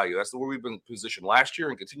cyclical value. That's the way we've been positioned last year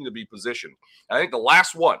and continue to be positioned. And I think the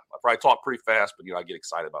last one, I probably talk pretty fast, but I get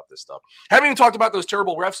excited about this stuff. Haven't even talked about those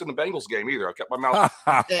terrible refs in the Bengals game either. I kept my mouth.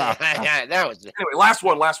 That was it.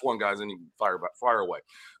 Anyway, last one, guys, and you fire away.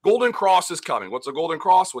 Golden Cross is coming. What's a Golden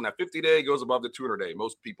Cross? When that 50-day goes above the 200-day.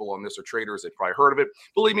 Most people on this are traders. They've probably heard of it.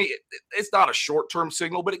 Believe me, it's not a short-term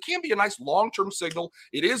signal, but it can be a nice long-term signal.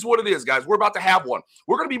 It is what it is, guys. We're about to have one.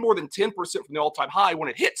 We're going to be more than 10% from the all-time high when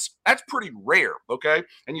it hits. That's pretty rare, okay?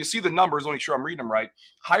 And you see the numbers. Let me make sure I'm reading them right.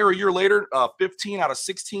 Higher a year later, 15 out of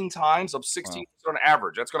 16 times, up 16% on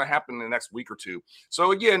average. That's going to happen in the next week or two.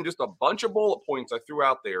 So, again, just a bunch of bullet points I threw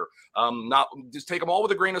out there. Not just take them all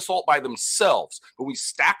with a grain of salt by themselves, but we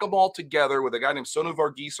stack them all together with a guy named Sonu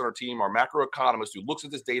Varghese on our team, our macroeconomist, who looks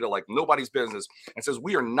at this data like nobody's business and says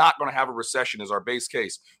we are not going to have a recession as our base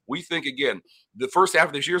case. We think, again, the first half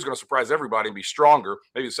of this year is going to surprise everybody and be stronger.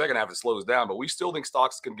 Maybe the second half it slows down, but we still think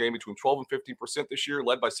stocks can gain between 12 and 15% this year,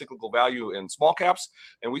 led by cyclical value and small caps.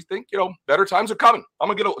 And we think, better times are coming. I'm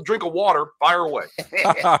going to get a drink of water. Fire away.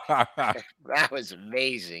 That was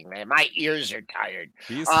amazing, man. My ears are tired.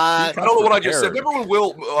 I don't know what I just said. Remember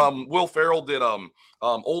when Will Ferrell did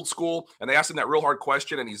Old School and they asked him that real hard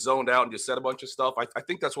question and he zoned out and just said a bunch of stuff? I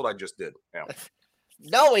think that's what I just did. Yeah.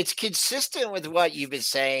 No, it's consistent with what you've been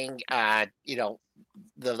saying,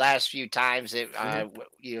 the last few times that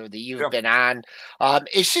you've been on.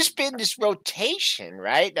 It's just been this rotation,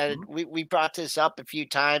 right? We brought this up a few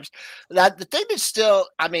times. The thing is still,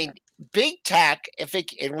 big tech,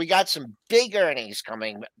 and we got some big earnings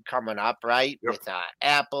coming up, right? Yep. With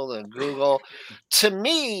Apple and Google. To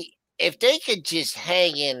me, if they could just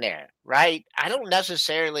hang in there, right? I don't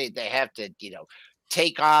necessarily they have to,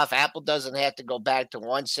 take off. Apple doesn't have to go back to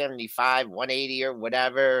 175, 180 or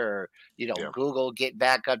whatever, or, Google get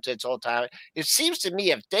back up to its old time. It seems to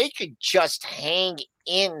me if they could just hang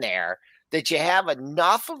in there, that you have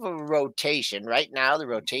enough of a rotation. Right now, the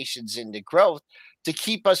rotation's into growth to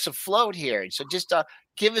keep us afloat here. So just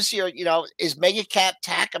give us your, is mega cap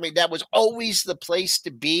tech. That was always the place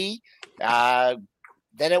to be.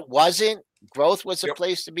 Then it wasn't. Growth was a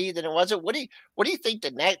place to be. Then it wasn't. What do you think the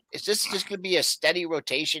next? Is this just going to be a steady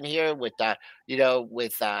rotation here with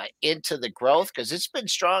into the growth, because it's been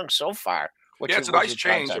strong so far? It's a nice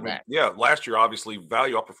change. Last year obviously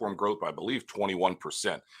value outperformed growth by I believe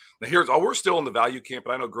 21%. Now we're still in the value camp,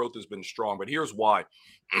 but I know growth has been strong. But here's why: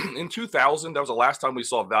 in 2000, that was the last time we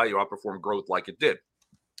saw value outperform growth like it did.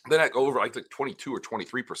 Then I think 22 or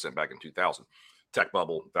 23% back in 2000. Tech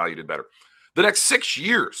bubble, value did better. The next 6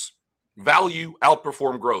 years, value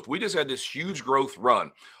outperformed growth. We just had this huge growth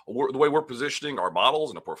run. The way we're positioning our models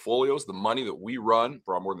and the portfolios, the money that we run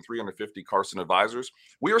for our more than 350 Carson advisors,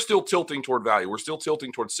 we are still tilting toward value. We're still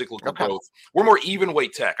tilting toward cyclical growth. We're more even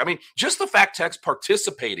weight tech. Just the fact tech's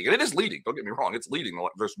participating, and it is leading. Don't get me wrong, it's leading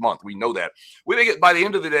this month. We know that. We think by the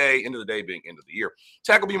end of the day being end of the year,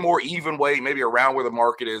 tech will be more even weight, maybe around where the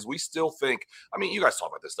market is. We still think, you guys talk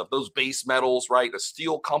about this stuff, those base metals, right? The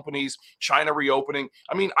steel companies, China reopening.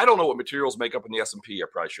 I don't know what materials make up in the S&P. I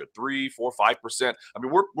probably should 3, 4, 5%.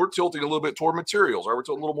 We're tilting a little bit toward materials, right? We're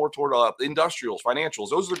tilting a little more toward industrials, financials.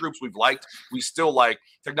 Those are the groups we've liked. We still like.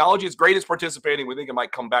 Technology is great as participating. We think it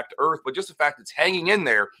might come back to earth, but just the fact it's hanging in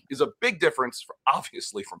there is a big difference,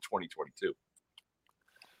 obviously, from 2022.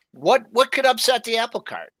 What could upset the apple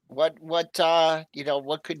cart? What what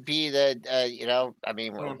could be the I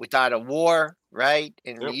mean, Mm. without a war, right?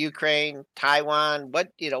 In Yep. Ukraine, Taiwan, what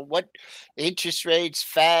interest rates,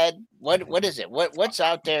 Fed, what is it? What's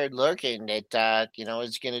out there lurking that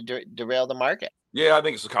is going to derail the market? Yeah, I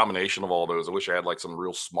think it's a combination of all those. I wish I had like some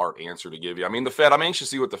real smart answer to give you. I mean, the Fed, I'm anxious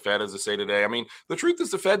to see what the Fed has to say today. I mean, the truth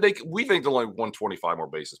is the Fed, we think they'll only 125 more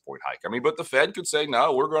basis point hike. I mean, but the Fed could say,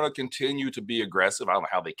 no, we're going to continue to be aggressive. I don't know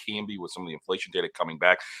how they can be with some of the inflation data coming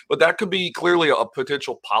back, but that could be clearly a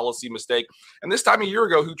potential policy mistake. And this time a year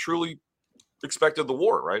ago, who truly expected the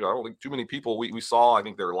war, right? I don't think too many people we saw, I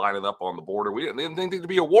think they're lining up on the border. They didn't think there'd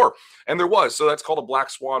be a war, and there was. So that's called a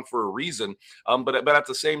black swan for a reason. But at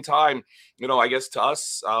the same time, I guess to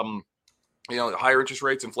us, higher interest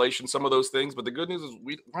rates, inflation, some of those things. But the good news is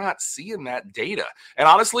we're not seeing that data. And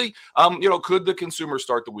honestly, could the consumer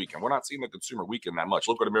start the weekend? We're not seeing the consumer weaken that much.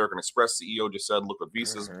 Look what American Express CEO just said. Look what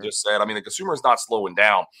Visa's just said. I mean, the consumer is not slowing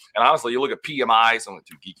down. And honestly, you look at PMIs. I'm not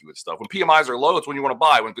too geeky with stuff. When PMIs are low, it's when you want to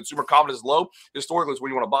buy. When consumer confidence is low, historically, it's when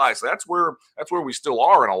you want to buy. So that's where we still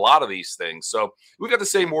are in a lot of these things. So we've got the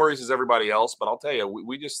same worries as everybody else. But I'll tell you,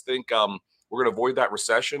 we just think we're going to avoid that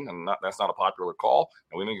recession, and that's not a popular call.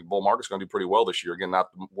 And we think the bull market's going to do pretty well this year. Again,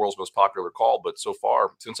 not the world's most popular call, but so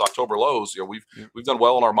far since October lows, we've done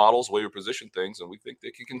well in our models, the way we position things, and we think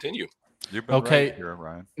they can continue. You've been right here,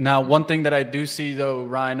 Ryan. Now, one thing that I do see, though,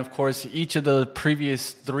 Ryan, of course, each of the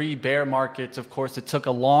previous 3 bear markets, of course, it took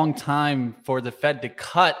a long time for the Fed to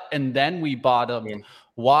cut, and then we bottomed. Mm.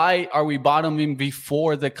 Why are we bottoming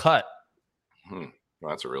before the cut?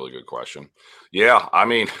 That's a really good question. Yeah, I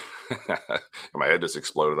mean, my head just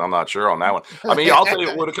exploded. I'm not sure on that one. I mean, I'll tell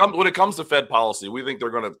you, when it comes to Fed policy, we think they're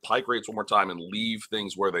going to hike rates one more time and leave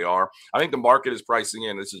things where they are. I think the market is pricing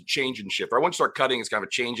in. This is a change in shift. I want to start cutting. It's kind of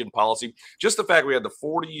a change in policy. Just the fact we had the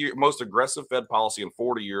 40-year most aggressive Fed policy in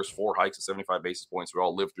 40 years, 4 hikes at 75 basis points. We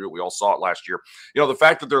all lived through it. We all saw it last year. The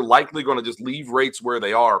fact that they're likely going to just leave rates where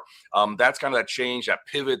they are, that's kind of that change, that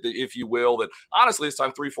pivot, if you will, that honestly, this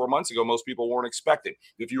time 3-4 months ago, most people weren't expecting.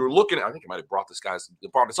 If you were looking at, I think I might have brought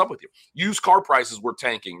this up with you. Used car prices were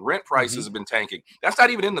tanking. Rent prices have been tanking. That's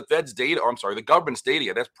not even in the Fed's data. The government's data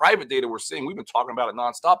yet. That's private data we're seeing. We've been talking about it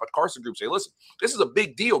nonstop. But Carson Group say, listen, this is a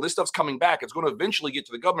big deal. This stuff's coming back. It's going to eventually get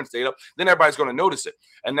to the government's data. Then everybody's going to notice it.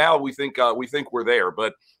 And now we think we're there.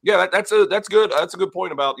 But yeah, that's good. That's a good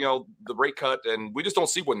point about the rate cut. And we just don't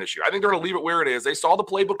see one this year. I think they're going to leave it where it is. They saw the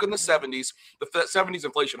playbook in the 70s. The 70s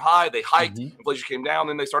inflation high. They hiked. Inflation came down.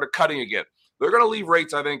 Then they started cutting again. They're going to leave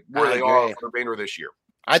rates, I think, where they are for the remainder of this year.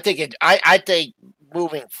 I think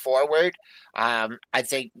moving forward, I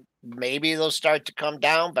think maybe they'll start to come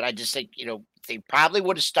down, but I just think, they probably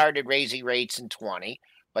would have started raising rates in 20,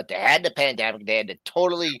 but they had the pandemic. They had to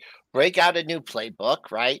totally break out a new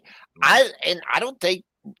playbook, right? I don't think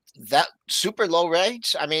that super low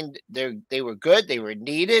rates, I mean, they were good. They were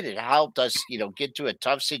needed. It helped us, get to a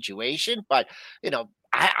tough situation, but,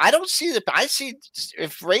 I don't see I see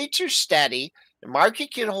if rates are steady, the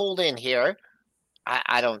market can hold in here.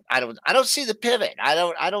 I don't see the pivot.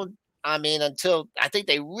 I mean, until I think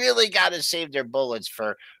they really got to save their bullets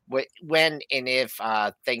for when and if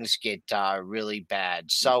things get really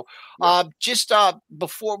bad. So just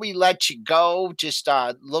before we let you go, just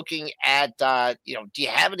looking at, do you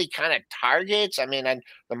have any kind of targets? I mean, and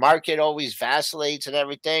the market always vacillates and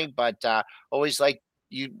everything, but always like,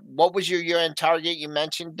 what was your year-end target you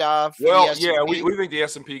mentioned? We think the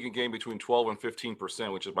S&P can gain between 12 and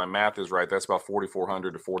 15%, which, if my math is right, that's about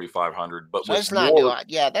 4,400 to 4,500. But so that's not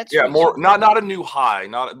new. More not a new high.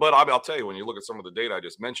 But I'll tell you, when you look at some of the data I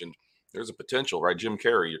just mentioned, there's a potential, right? Jim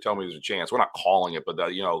Carrey, you're telling me there's a chance. We're not calling it, but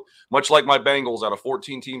much like my Bengals, out of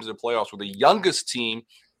 14 teams in the playoffs, we're the youngest team.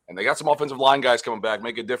 And they got some offensive line guys coming back,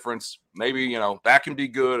 make a difference. Maybe, that can be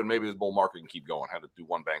good, and maybe the bull market can keep going. Had to do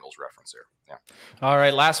one Bengals reference there. Yeah. All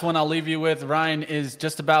right, last one I'll leave you with, Ryan, is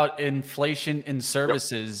just about inflation in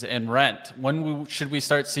services and rent. When should we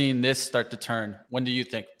start seeing this start to turn? When do you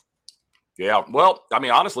think? Yeah, well, I mean,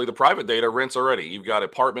 honestly, the private data rents already. You've got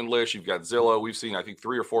apartment list, you've got Zillow. We've seen, I think,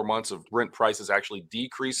 3 or 4 months of rent prices actually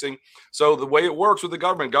decreasing. So the way it works with the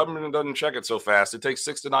government doesn't check it so fast. It takes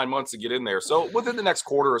 6 to 9 months to get in there. So within the next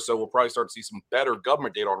quarter or so, we'll probably start to see some better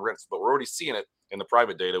government data on rents, but we're already seeing it in the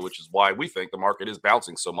private data, which is why we think the market is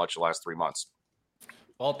bouncing so much the last 3 months.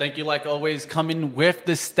 Well, thank you, like always, coming with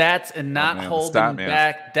the stats and not holding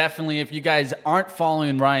back. Definitely, if you guys aren't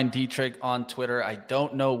following Ryan Dietrich on Twitter, I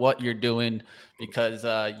don't know what you're doing, because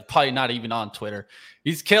you're probably not even on Twitter.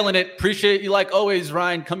 He's killing it. Appreciate you, like always,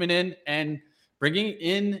 Ryan, coming in and bringing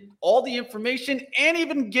in all the information and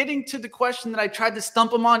even getting to the question that I tried to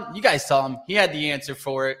stump him on. You guys saw him. He had the answer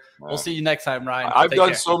for it. We'll see you next time, Ryan. I've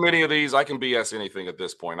done so many of these. I can BS anything at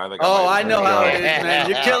this point. I think. I know how it is, man.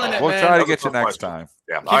 You're killing it, We'll man. try to get you next time.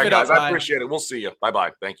 Yeah. All right, guys. I appreciate it. We'll see you.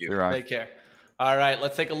 Bye-bye. Thank you. Take care. All right,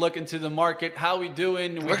 let's take a look into the market. How we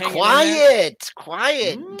doing? We're quiet.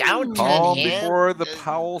 Downtown. Calm before the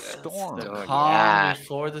Powell storm. Calm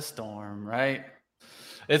before the storm, right?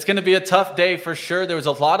 It's going to be a tough day for sure. There was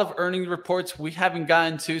a lot of earnings reports we haven't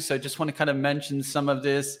gotten to, so I just want to kind of mention some of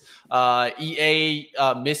this. EA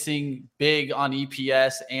missing big on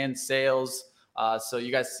EPS and sales. So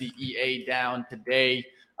you guys see EA down today.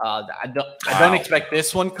 I don't expect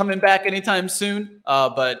this one coming back anytime soon,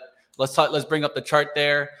 but let's bring up the chart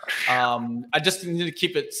there. I just need to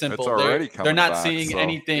keep it simple. It's already they're not back, seeing so.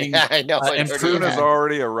 anything. I know. Soon has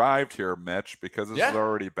already arrived here, Mitch, because it's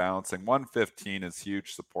already bouncing. 115 is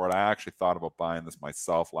huge support. I actually thought about buying this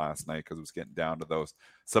myself last night because it was getting down to those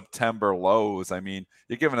September lows. I mean,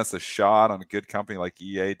 you're giving us a shot on a good company like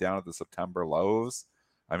EA down at the September lows.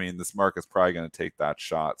 I mean, this market's probably going to take that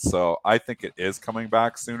shot. So I think it is coming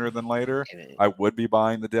back sooner than later. I would be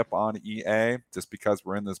buying the dip on EA just because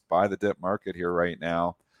we're in this buy the dip market here right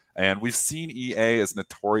now. And we've seen EA as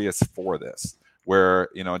notorious for this, where,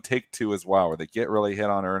 and Take-Two as well, where they get really hit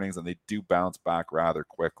on earnings and they do bounce back rather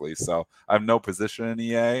quickly. So I have no position in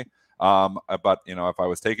EA. But, if I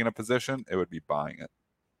was taking a position, it would be buying it.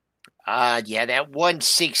 That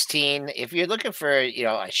 116. If you're looking for,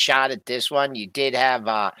 a shot at this one, you did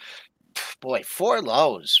have, 4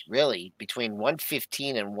 lows really between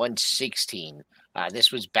 115 and 116.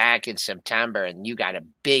 This was back in September, and you got a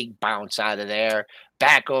big bounce out of there,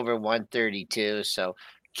 back over 132. So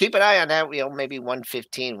keep an eye on that. Maybe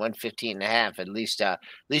 115, 115 and a half. At least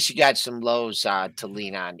you got some lows to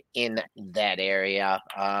lean on in that area.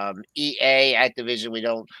 EA, Activision,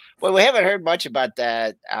 we haven't heard much about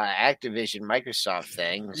that Activision Microsoft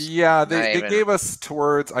things. Yeah, they gave us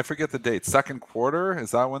towards, I forget the date, second quarter.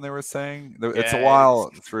 Is that when they were saying? It's a while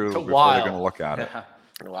before they're going to look at it.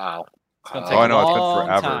 Wow. I know it's been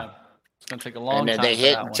forever. Time. It's going to take a long time. And they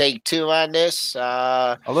hit and Take-Two on this.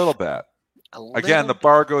 A little bit. Again, the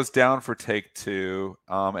bar goes down for Take-Two,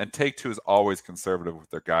 and Take-Two is always conservative with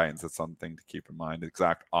their guidance. That's something to keep in mind. The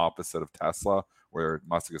exact opposite of Tesla, where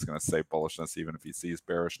Musk is going to say bullishness even if he sees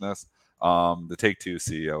bearishness. The Take-Two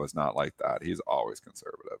CEO is not like that. He's always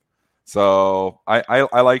conservative. So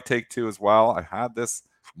I like Take-Two as well. I had this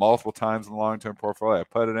multiple times in the long-term portfolio. I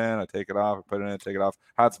put it in, I take it off, I put it in, I take it off.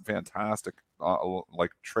 Had some fantastic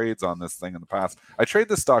trades on this thing in the past. I trade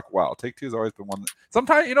this stock well. Take-Two has always been one.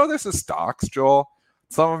 Sometimes, this is stocks, Joel.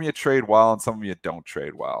 Some of them you trade well and some of them you don't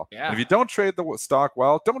trade well. Yeah. And if you don't trade the stock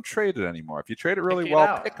well, don't trade it anymore. If you trade it really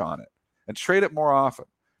well, pick on it and trade it more often.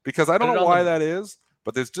 Because I don't know why that is,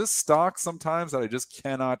 but there's just stocks sometimes that I just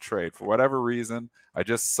cannot trade. For whatever reason, I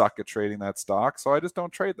just suck at trading that stock, so I just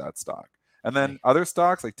don't trade that stock. And then other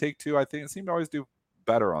stocks like Take-Two, I think it seemed to always do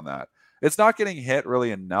better on that. It's not getting hit really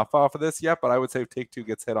enough off of this yet, but I would say if Take-Two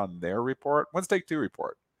gets hit on their report. When's Take-Two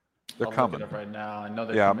report? They're coming. Look it up right now. I know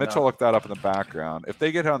they're Mitchell looked that up in the background. If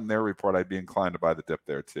they get hit on their report, I'd be inclined to buy the dip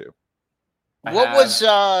there too. What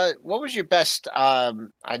was your best? I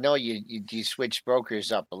know you switched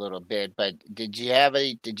brokers up a little bit, but did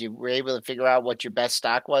you were able to figure out what your best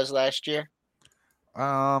stock was last year?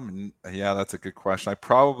 Yeah, that's a good question.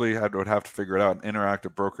 I would have to figure it out in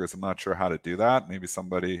Interactive Brokers. I'm not sure how to do that. Maybe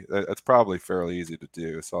it's probably fairly easy to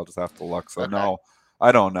do. So I'll just have to look. So no,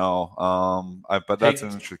 I don't know. But that's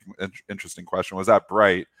an interesting question. Was that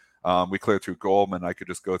Bright? We cleared through Goldman. I could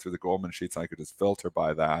just go through the Goldman sheets and I could just filter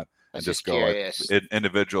by that and just go like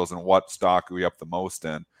individuals and what stock are we up the most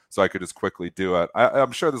in. So I could just quickly do it.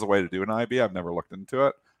 I'm sure there's a way to do an IB. I've never looked into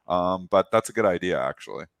it. But that's a good idea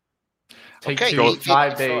actually. Take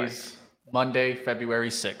 5 days, Monday, February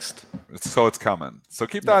 6th. So it's coming. So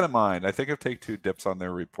keep that in mind. I think if Take-Two dips on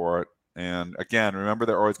their report, and again, remember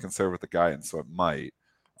they're always conservative with the guidance, so it might.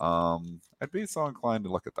 I'd be so inclined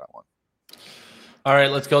to look at that one. All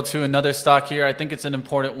right, let's go to another stock here. I think it's an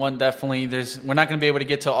important one, definitely. We're not going to be able to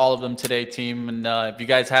get to all of them today, team. And if you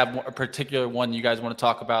guys have a particular one you guys want to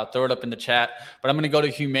talk about, throw it up in the chat. But I'm going to go to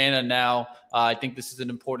Humana now. I think this is an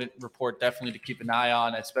important report definitely to keep an eye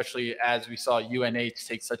on, especially as we saw UNH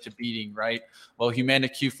take such a beating, right? Well, Humana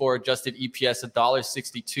Q4 adjusted EPS of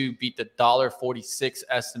 $1.62 beat the $1.46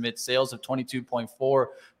 estimate. Sales of $22.4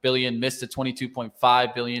 billion missed the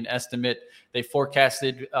 $22.5 billion estimate. They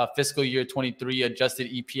forecasted fiscal year 23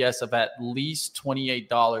 adjusted EPS of at least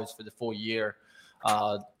 $28 for the full year.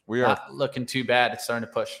 We are not looking too bad. It's starting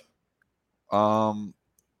to push.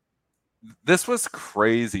 This was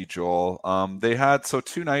crazy, Joel. They had, so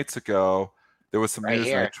 2 nights ago, there was some Right news,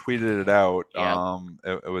 and I here. tweeted it out.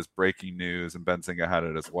 Yep. It was breaking news, and Benzinga had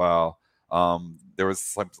it as well. There was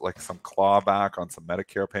some clawback on some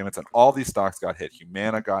Medicare payments, and all these stocks got hit.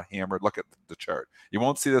 Humana got hammered. Look at the chart. You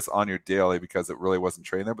won't see this on your daily because it really wasn't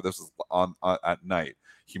trading there, but this was on at night.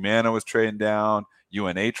 Humana was trading down.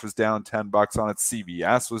 UNH was down $10 on it.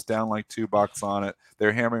 CVS was down like $2 on it.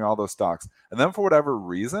 They're hammering all those stocks, and then for whatever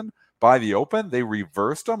reason, by the open, they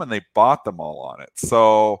reversed them and they bought them all on it.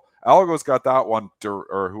 So Algo's got that one,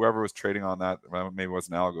 or whoever was trading on that, well, maybe it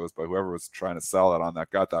wasn't Algo's, but whoever was trying to sell it on that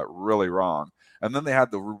got that really wrong. And then they had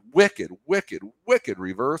the wicked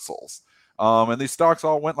reversals. And these stocks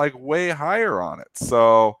all went like way higher on it.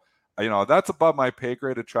 So, that's above my pay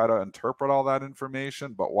grade to try to interpret all that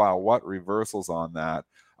information. But wow, what reversals on that.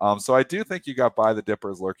 So I do think you got buy the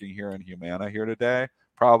dippers lurking here in Humana here today.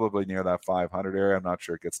 Probably near that 500 area. I'm not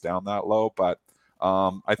sure it gets down that low, but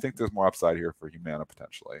I think there's more upside here for Humana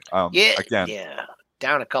potentially. Yeah.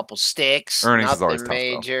 Down a couple sticks. Earnings is always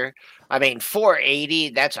nothing tough, major. I mean, 480,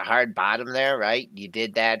 that's a hard bottom there, right? You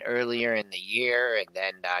did that earlier in the year and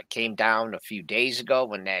then came down a few days ago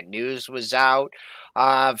when that news was out.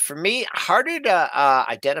 For me, harder to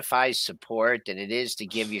identify support than it is to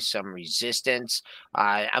give you some resistance.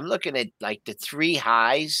 I'm looking at like the three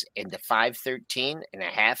highs in the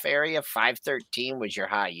 513.5 area. 513 was your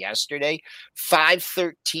high yesterday.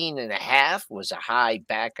 513.5 was a high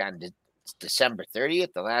back on December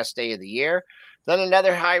 30th, the last day of the year. Then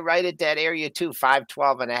another high right at that area too,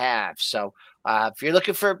 512.5. So if you're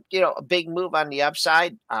looking for a big move on the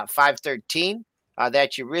upside, 513.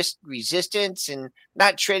 That's your risk resistance, and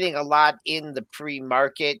not trading a lot in the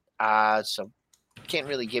pre-market. So can't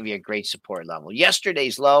really give you a great support level.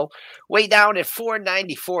 Yesterday's low, way down at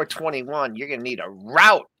 494.21. You're going to need a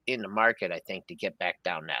rout in the market, I think, to get back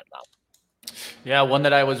down that low. Yeah, one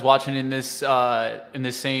that I was watching in this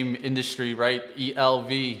same industry, right?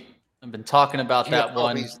 ELV. I've been talking about that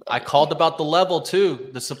one. I called about the level too,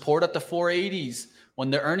 the support at the 480s. When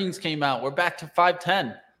the earnings came out, we're back to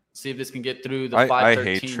 510. See if this can get through the 513 I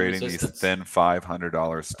hate trading resistance. these thin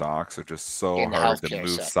 $500 stocks. They're just so hard to move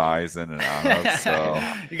size in and out of. So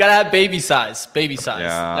you gotta have baby size.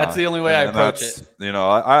 Yeah, that's the only way I approach it.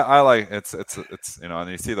 I like it's and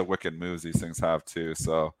you see the wicked moves these things have too.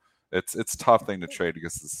 So it's a tough thing to trade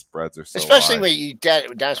because the spreads are so especially wide.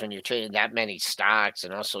 when you're trading that many stocks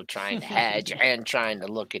and also trying to hedge and trying to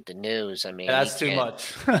look at the news. I mean, that's too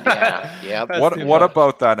much. Yeah. What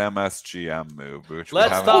about that MSGM move?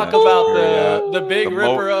 Let's talk about the big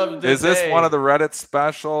ripper of the day. Is this one of the Reddit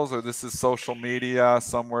specials, or this is social media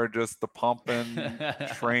somewhere? Just the pumping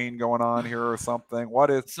train going on here, or something? What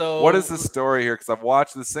is the story here? Because I've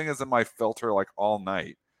watched this thing is in my filter like all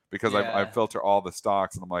night because I filter all the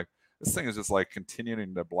stocks, and I'm like, this thing is just like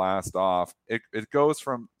continuing to blast off. It goes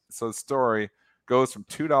from, so the story goes from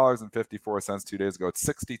 $2.54 2 days ago. It's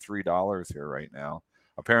 $63 here right now.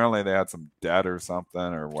 Apparently they had some debt or something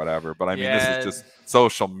or whatever. But I mean, this is just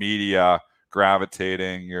social media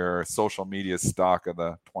gravitating your social media stock of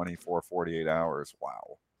the 24, 48 hours.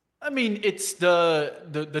 Wow. I mean, it's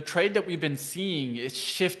the trade that we've been seeing. It's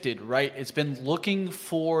shifted, right? It's been looking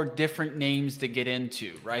for different names to get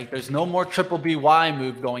into, right? There's no more triple BY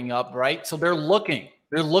move going up, right? So they're looking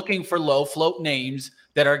for low float names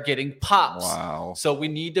that are getting pops. Wow. So we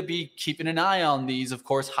need to be keeping an eye on these. Of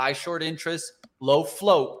course, high short interest, low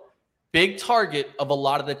float, big target of a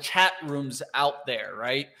lot of the chat rooms out there,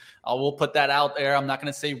 right? We'll put that out there. I'm not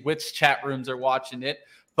going to say which chat rooms are watching it.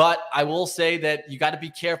 But I will say that you got to be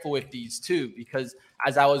careful with these too, because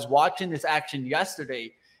as I was watching this action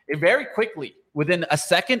yesterday, it very quickly, within a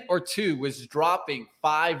second or two, was dropping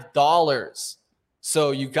 $5.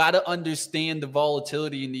 So you got to understand the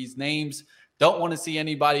volatility in these names. Don't want to see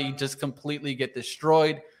anybody just completely get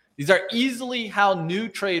destroyed. These are easily how new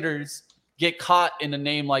traders get caught in a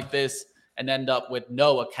name like this and end up with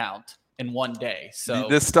no account in one day. So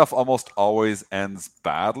this stuff almost always ends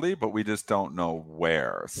badly, but we just don't know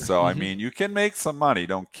where. So I mean, you can make some money.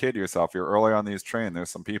 Don't kid yourself. You're early on these train.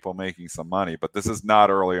 There's some people making some money, but this is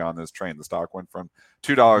not early on this train. The stock went from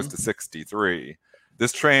 $2 to 63.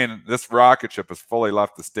 This train, this rocket ship has fully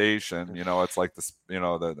left the station. It's like this,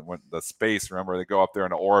 the space. Remember, they go up there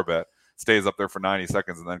in orbit, stays up there for 90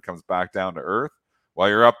 seconds, and then comes back down to Earth. Well,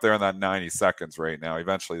 you're up there in that 90 seconds right now.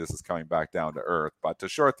 Eventually, this is coming back down to Earth. But to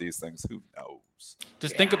short these things, who knows?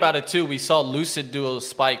 Just think about it, too. We saw Lucid do a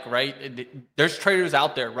spike, right? There's traders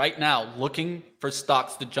out there right now looking for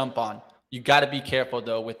stocks to jump on, You got to be careful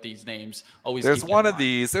though with these names. Always There's keep one in of mind.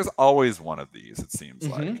 these. There's always one of these. It seems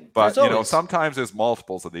like, but There's you know, always. sometimes there's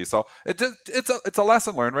multiples of these. So it's a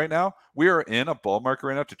lesson learned right now. We are in a bull market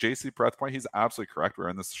right now. To JC Brett's point, he's absolutely correct. We're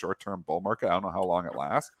in this short-term bull market. I don't know how long it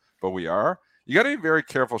lasts, but we are. You got to be very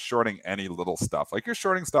careful shorting any little stuff. Like you're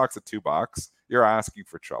shorting stocks at $2, you're asking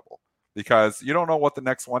for trouble because you don't know what the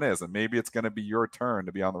next one is, and maybe it's going to be your turn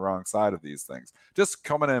to be on the wrong side of these things. Just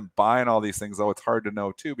coming in and buying all these things, though, it's hard to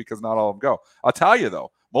know too because not all of them go. I'll tell you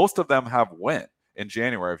though, most of them have went in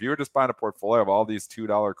January. If you were just buying a portfolio of all these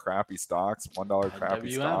 $2 crappy stocks, $1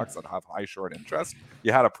 crappy stocks that have high short interest,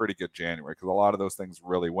 you had a pretty good January because a lot of those things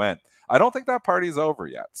really went. I don't think that party's over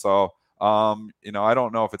yet. So, you know, I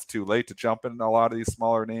don't know if it's too late to jump in a lot of these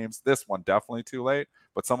smaller names. This one definitely too late,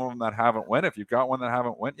 but some of them that haven't went, if you've got one that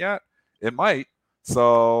haven't went yet, it might.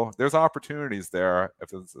 So there's opportunities there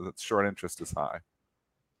if it's short interest is high.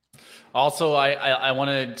 Also, I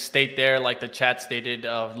want to state there, like the chat stated,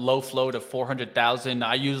 low float of 400,000.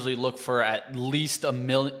 I usually look for at least a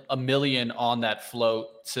million on that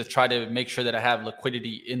float to try to make sure that I have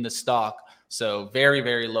liquidity in the stock. So very,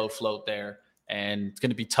 very low float there, and it's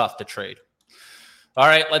going to be tough to trade. All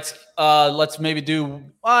right, let's maybe do.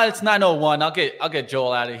 It's 9:01. I'll get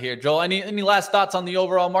Joel out of here. Joel, any last thoughts on the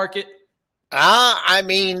overall market? I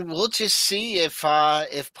mean, we'll just see if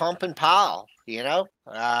Pumpin' Powell, you know,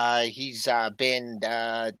 he's been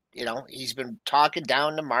he's been talking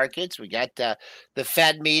down the markets. We got the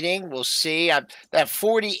Fed meeting. We'll see that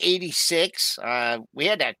 40.86. We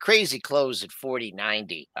had that crazy close at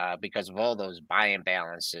 40.90 because of all those buying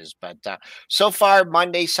balances. But so far,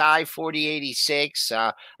 Monday's high 40.86.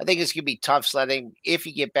 I think it's gonna be tough sledding if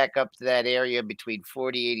you get back up to that area between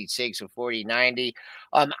 40.86 and 40.90.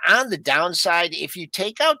 On the downside, if you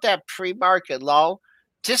take out that pre-market low,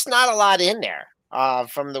 just not a lot in there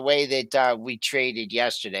from the way that we traded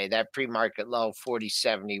yesterday. That pre-market low,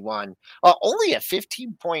 40.71, only a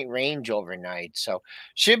 15-point range overnight. So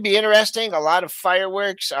should be interesting. A lot of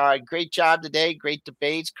fireworks. Great job today. Great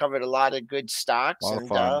debates. Covered a lot of good stocks. A lot of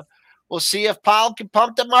fun. We'll see if Powell can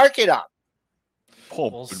pump the market up.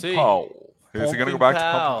 We'll see. Powell. Is he going to go back to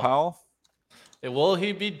Pumpin' Powell? Will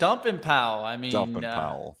he be dumping Powell? I mean, dumping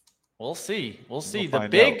Powell. We'll see. We'll see. The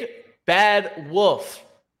big bad wolf.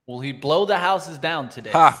 Will he blow the houses down today?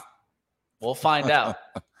 Ha! We'll find out.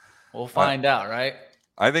 We'll find out, right?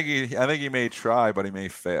 I think he may try, but he may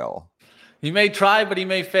fail. He may try, but he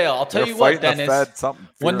may fail. I'll tell you what, Dennis.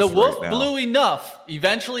 When the wolf blew enough,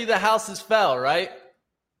 eventually the houses fell, right?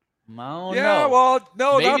 I don't know. Well,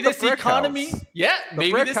 no, maybe not this economy. House. Yeah,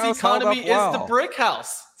 maybe this economy is the brick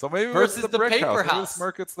house. So maybe versus the paper house. This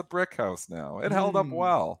market's the brick house now. It held up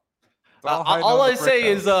well. All I say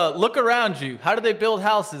is look around you. How do they build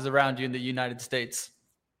houses around you in the United States?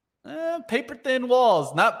 Paper thin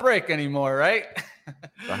walls, not brick anymore, right?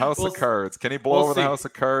 The house of cards. Can he blow over the house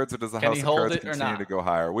of cards, or does the house of cards continue to go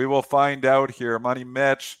higher? We will find out here. Money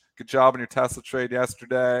Mitch, good job on your Tesla trade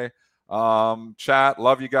yesterday. Chat,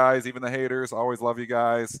 love you guys. Even the haters, always love you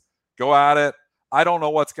guys. Go at it. I don't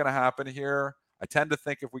know what's going to happen here. I tend to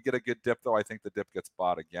think if we get a good dip, though, I think the dip gets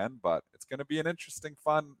bought again. But it's going to be an interesting,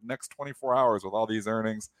 fun next 24 hours with all these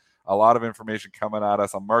earnings. A lot of information coming at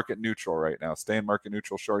us. I'm market neutral right now. Staying market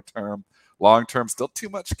neutral short term. Long term, still too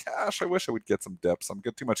much cash. I wish I would get some dips. I'm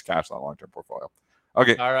getting too much cash on a long term portfolio.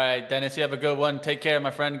 Okay. All right, Dennis, you have a good one. Take care,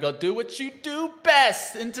 my friend. Go do what you do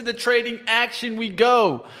best. Into the trading action we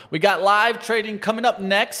go. We got live trading coming up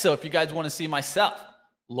next. So if you guys want to see myself,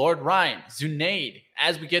 Lord Ryan, Zunaid,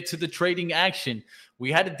 as we get to the trading action,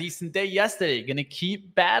 we had a decent day yesterday. Going to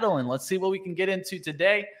keep battling. Let's see what we can get into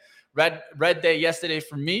today. Red day yesterday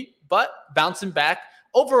for me, but bouncing back.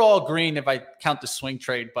 Overall green if I count the swing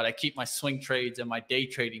trade, but I keep my swing trades and my day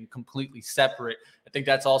trading completely separate. I think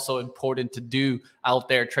that's also important to do out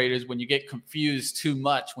there, traders. When you get confused too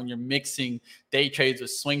much, when you're mixing day trades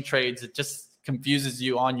with swing trades, it just confuses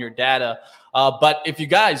you on your data. But if you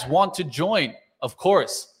guys want to join, of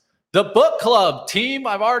course, the book club team,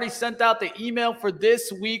 I've already sent out the email for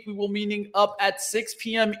this week. We will be meeting up at 6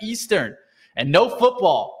 p.m. Eastern, and no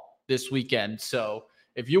football this weekend. So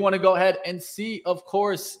if you want to go ahead and see, of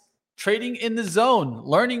course, trading in the zone,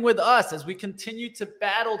 learning with us as we continue to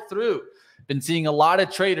battle through. Been seeing a lot of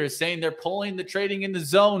traders saying they're pulling the trading in the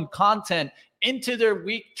zone content into their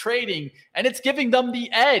week trading, and it's giving them the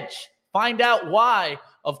edge. Find out why,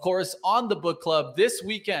 of course, on the book club this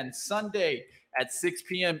weekend, Sunday at 6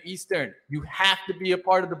 p.m. Eastern. You have to be a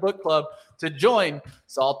part of the book club to join.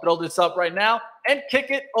 So I'll throw this up right now and kick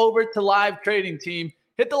it over to live trading team.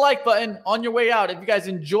 Hit the like button on your way out. If you guys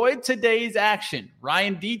enjoyed today's action,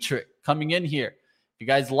 Ryan Dietrich coming in here. If you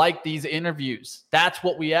guys like these interviews, that's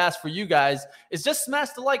what we ask for you guys, is just smash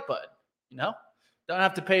the like button. Don't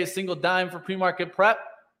have to pay a single dime for pre-market prep.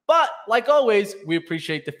 But like always, we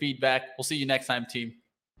appreciate the feedback. We'll see you next time, team.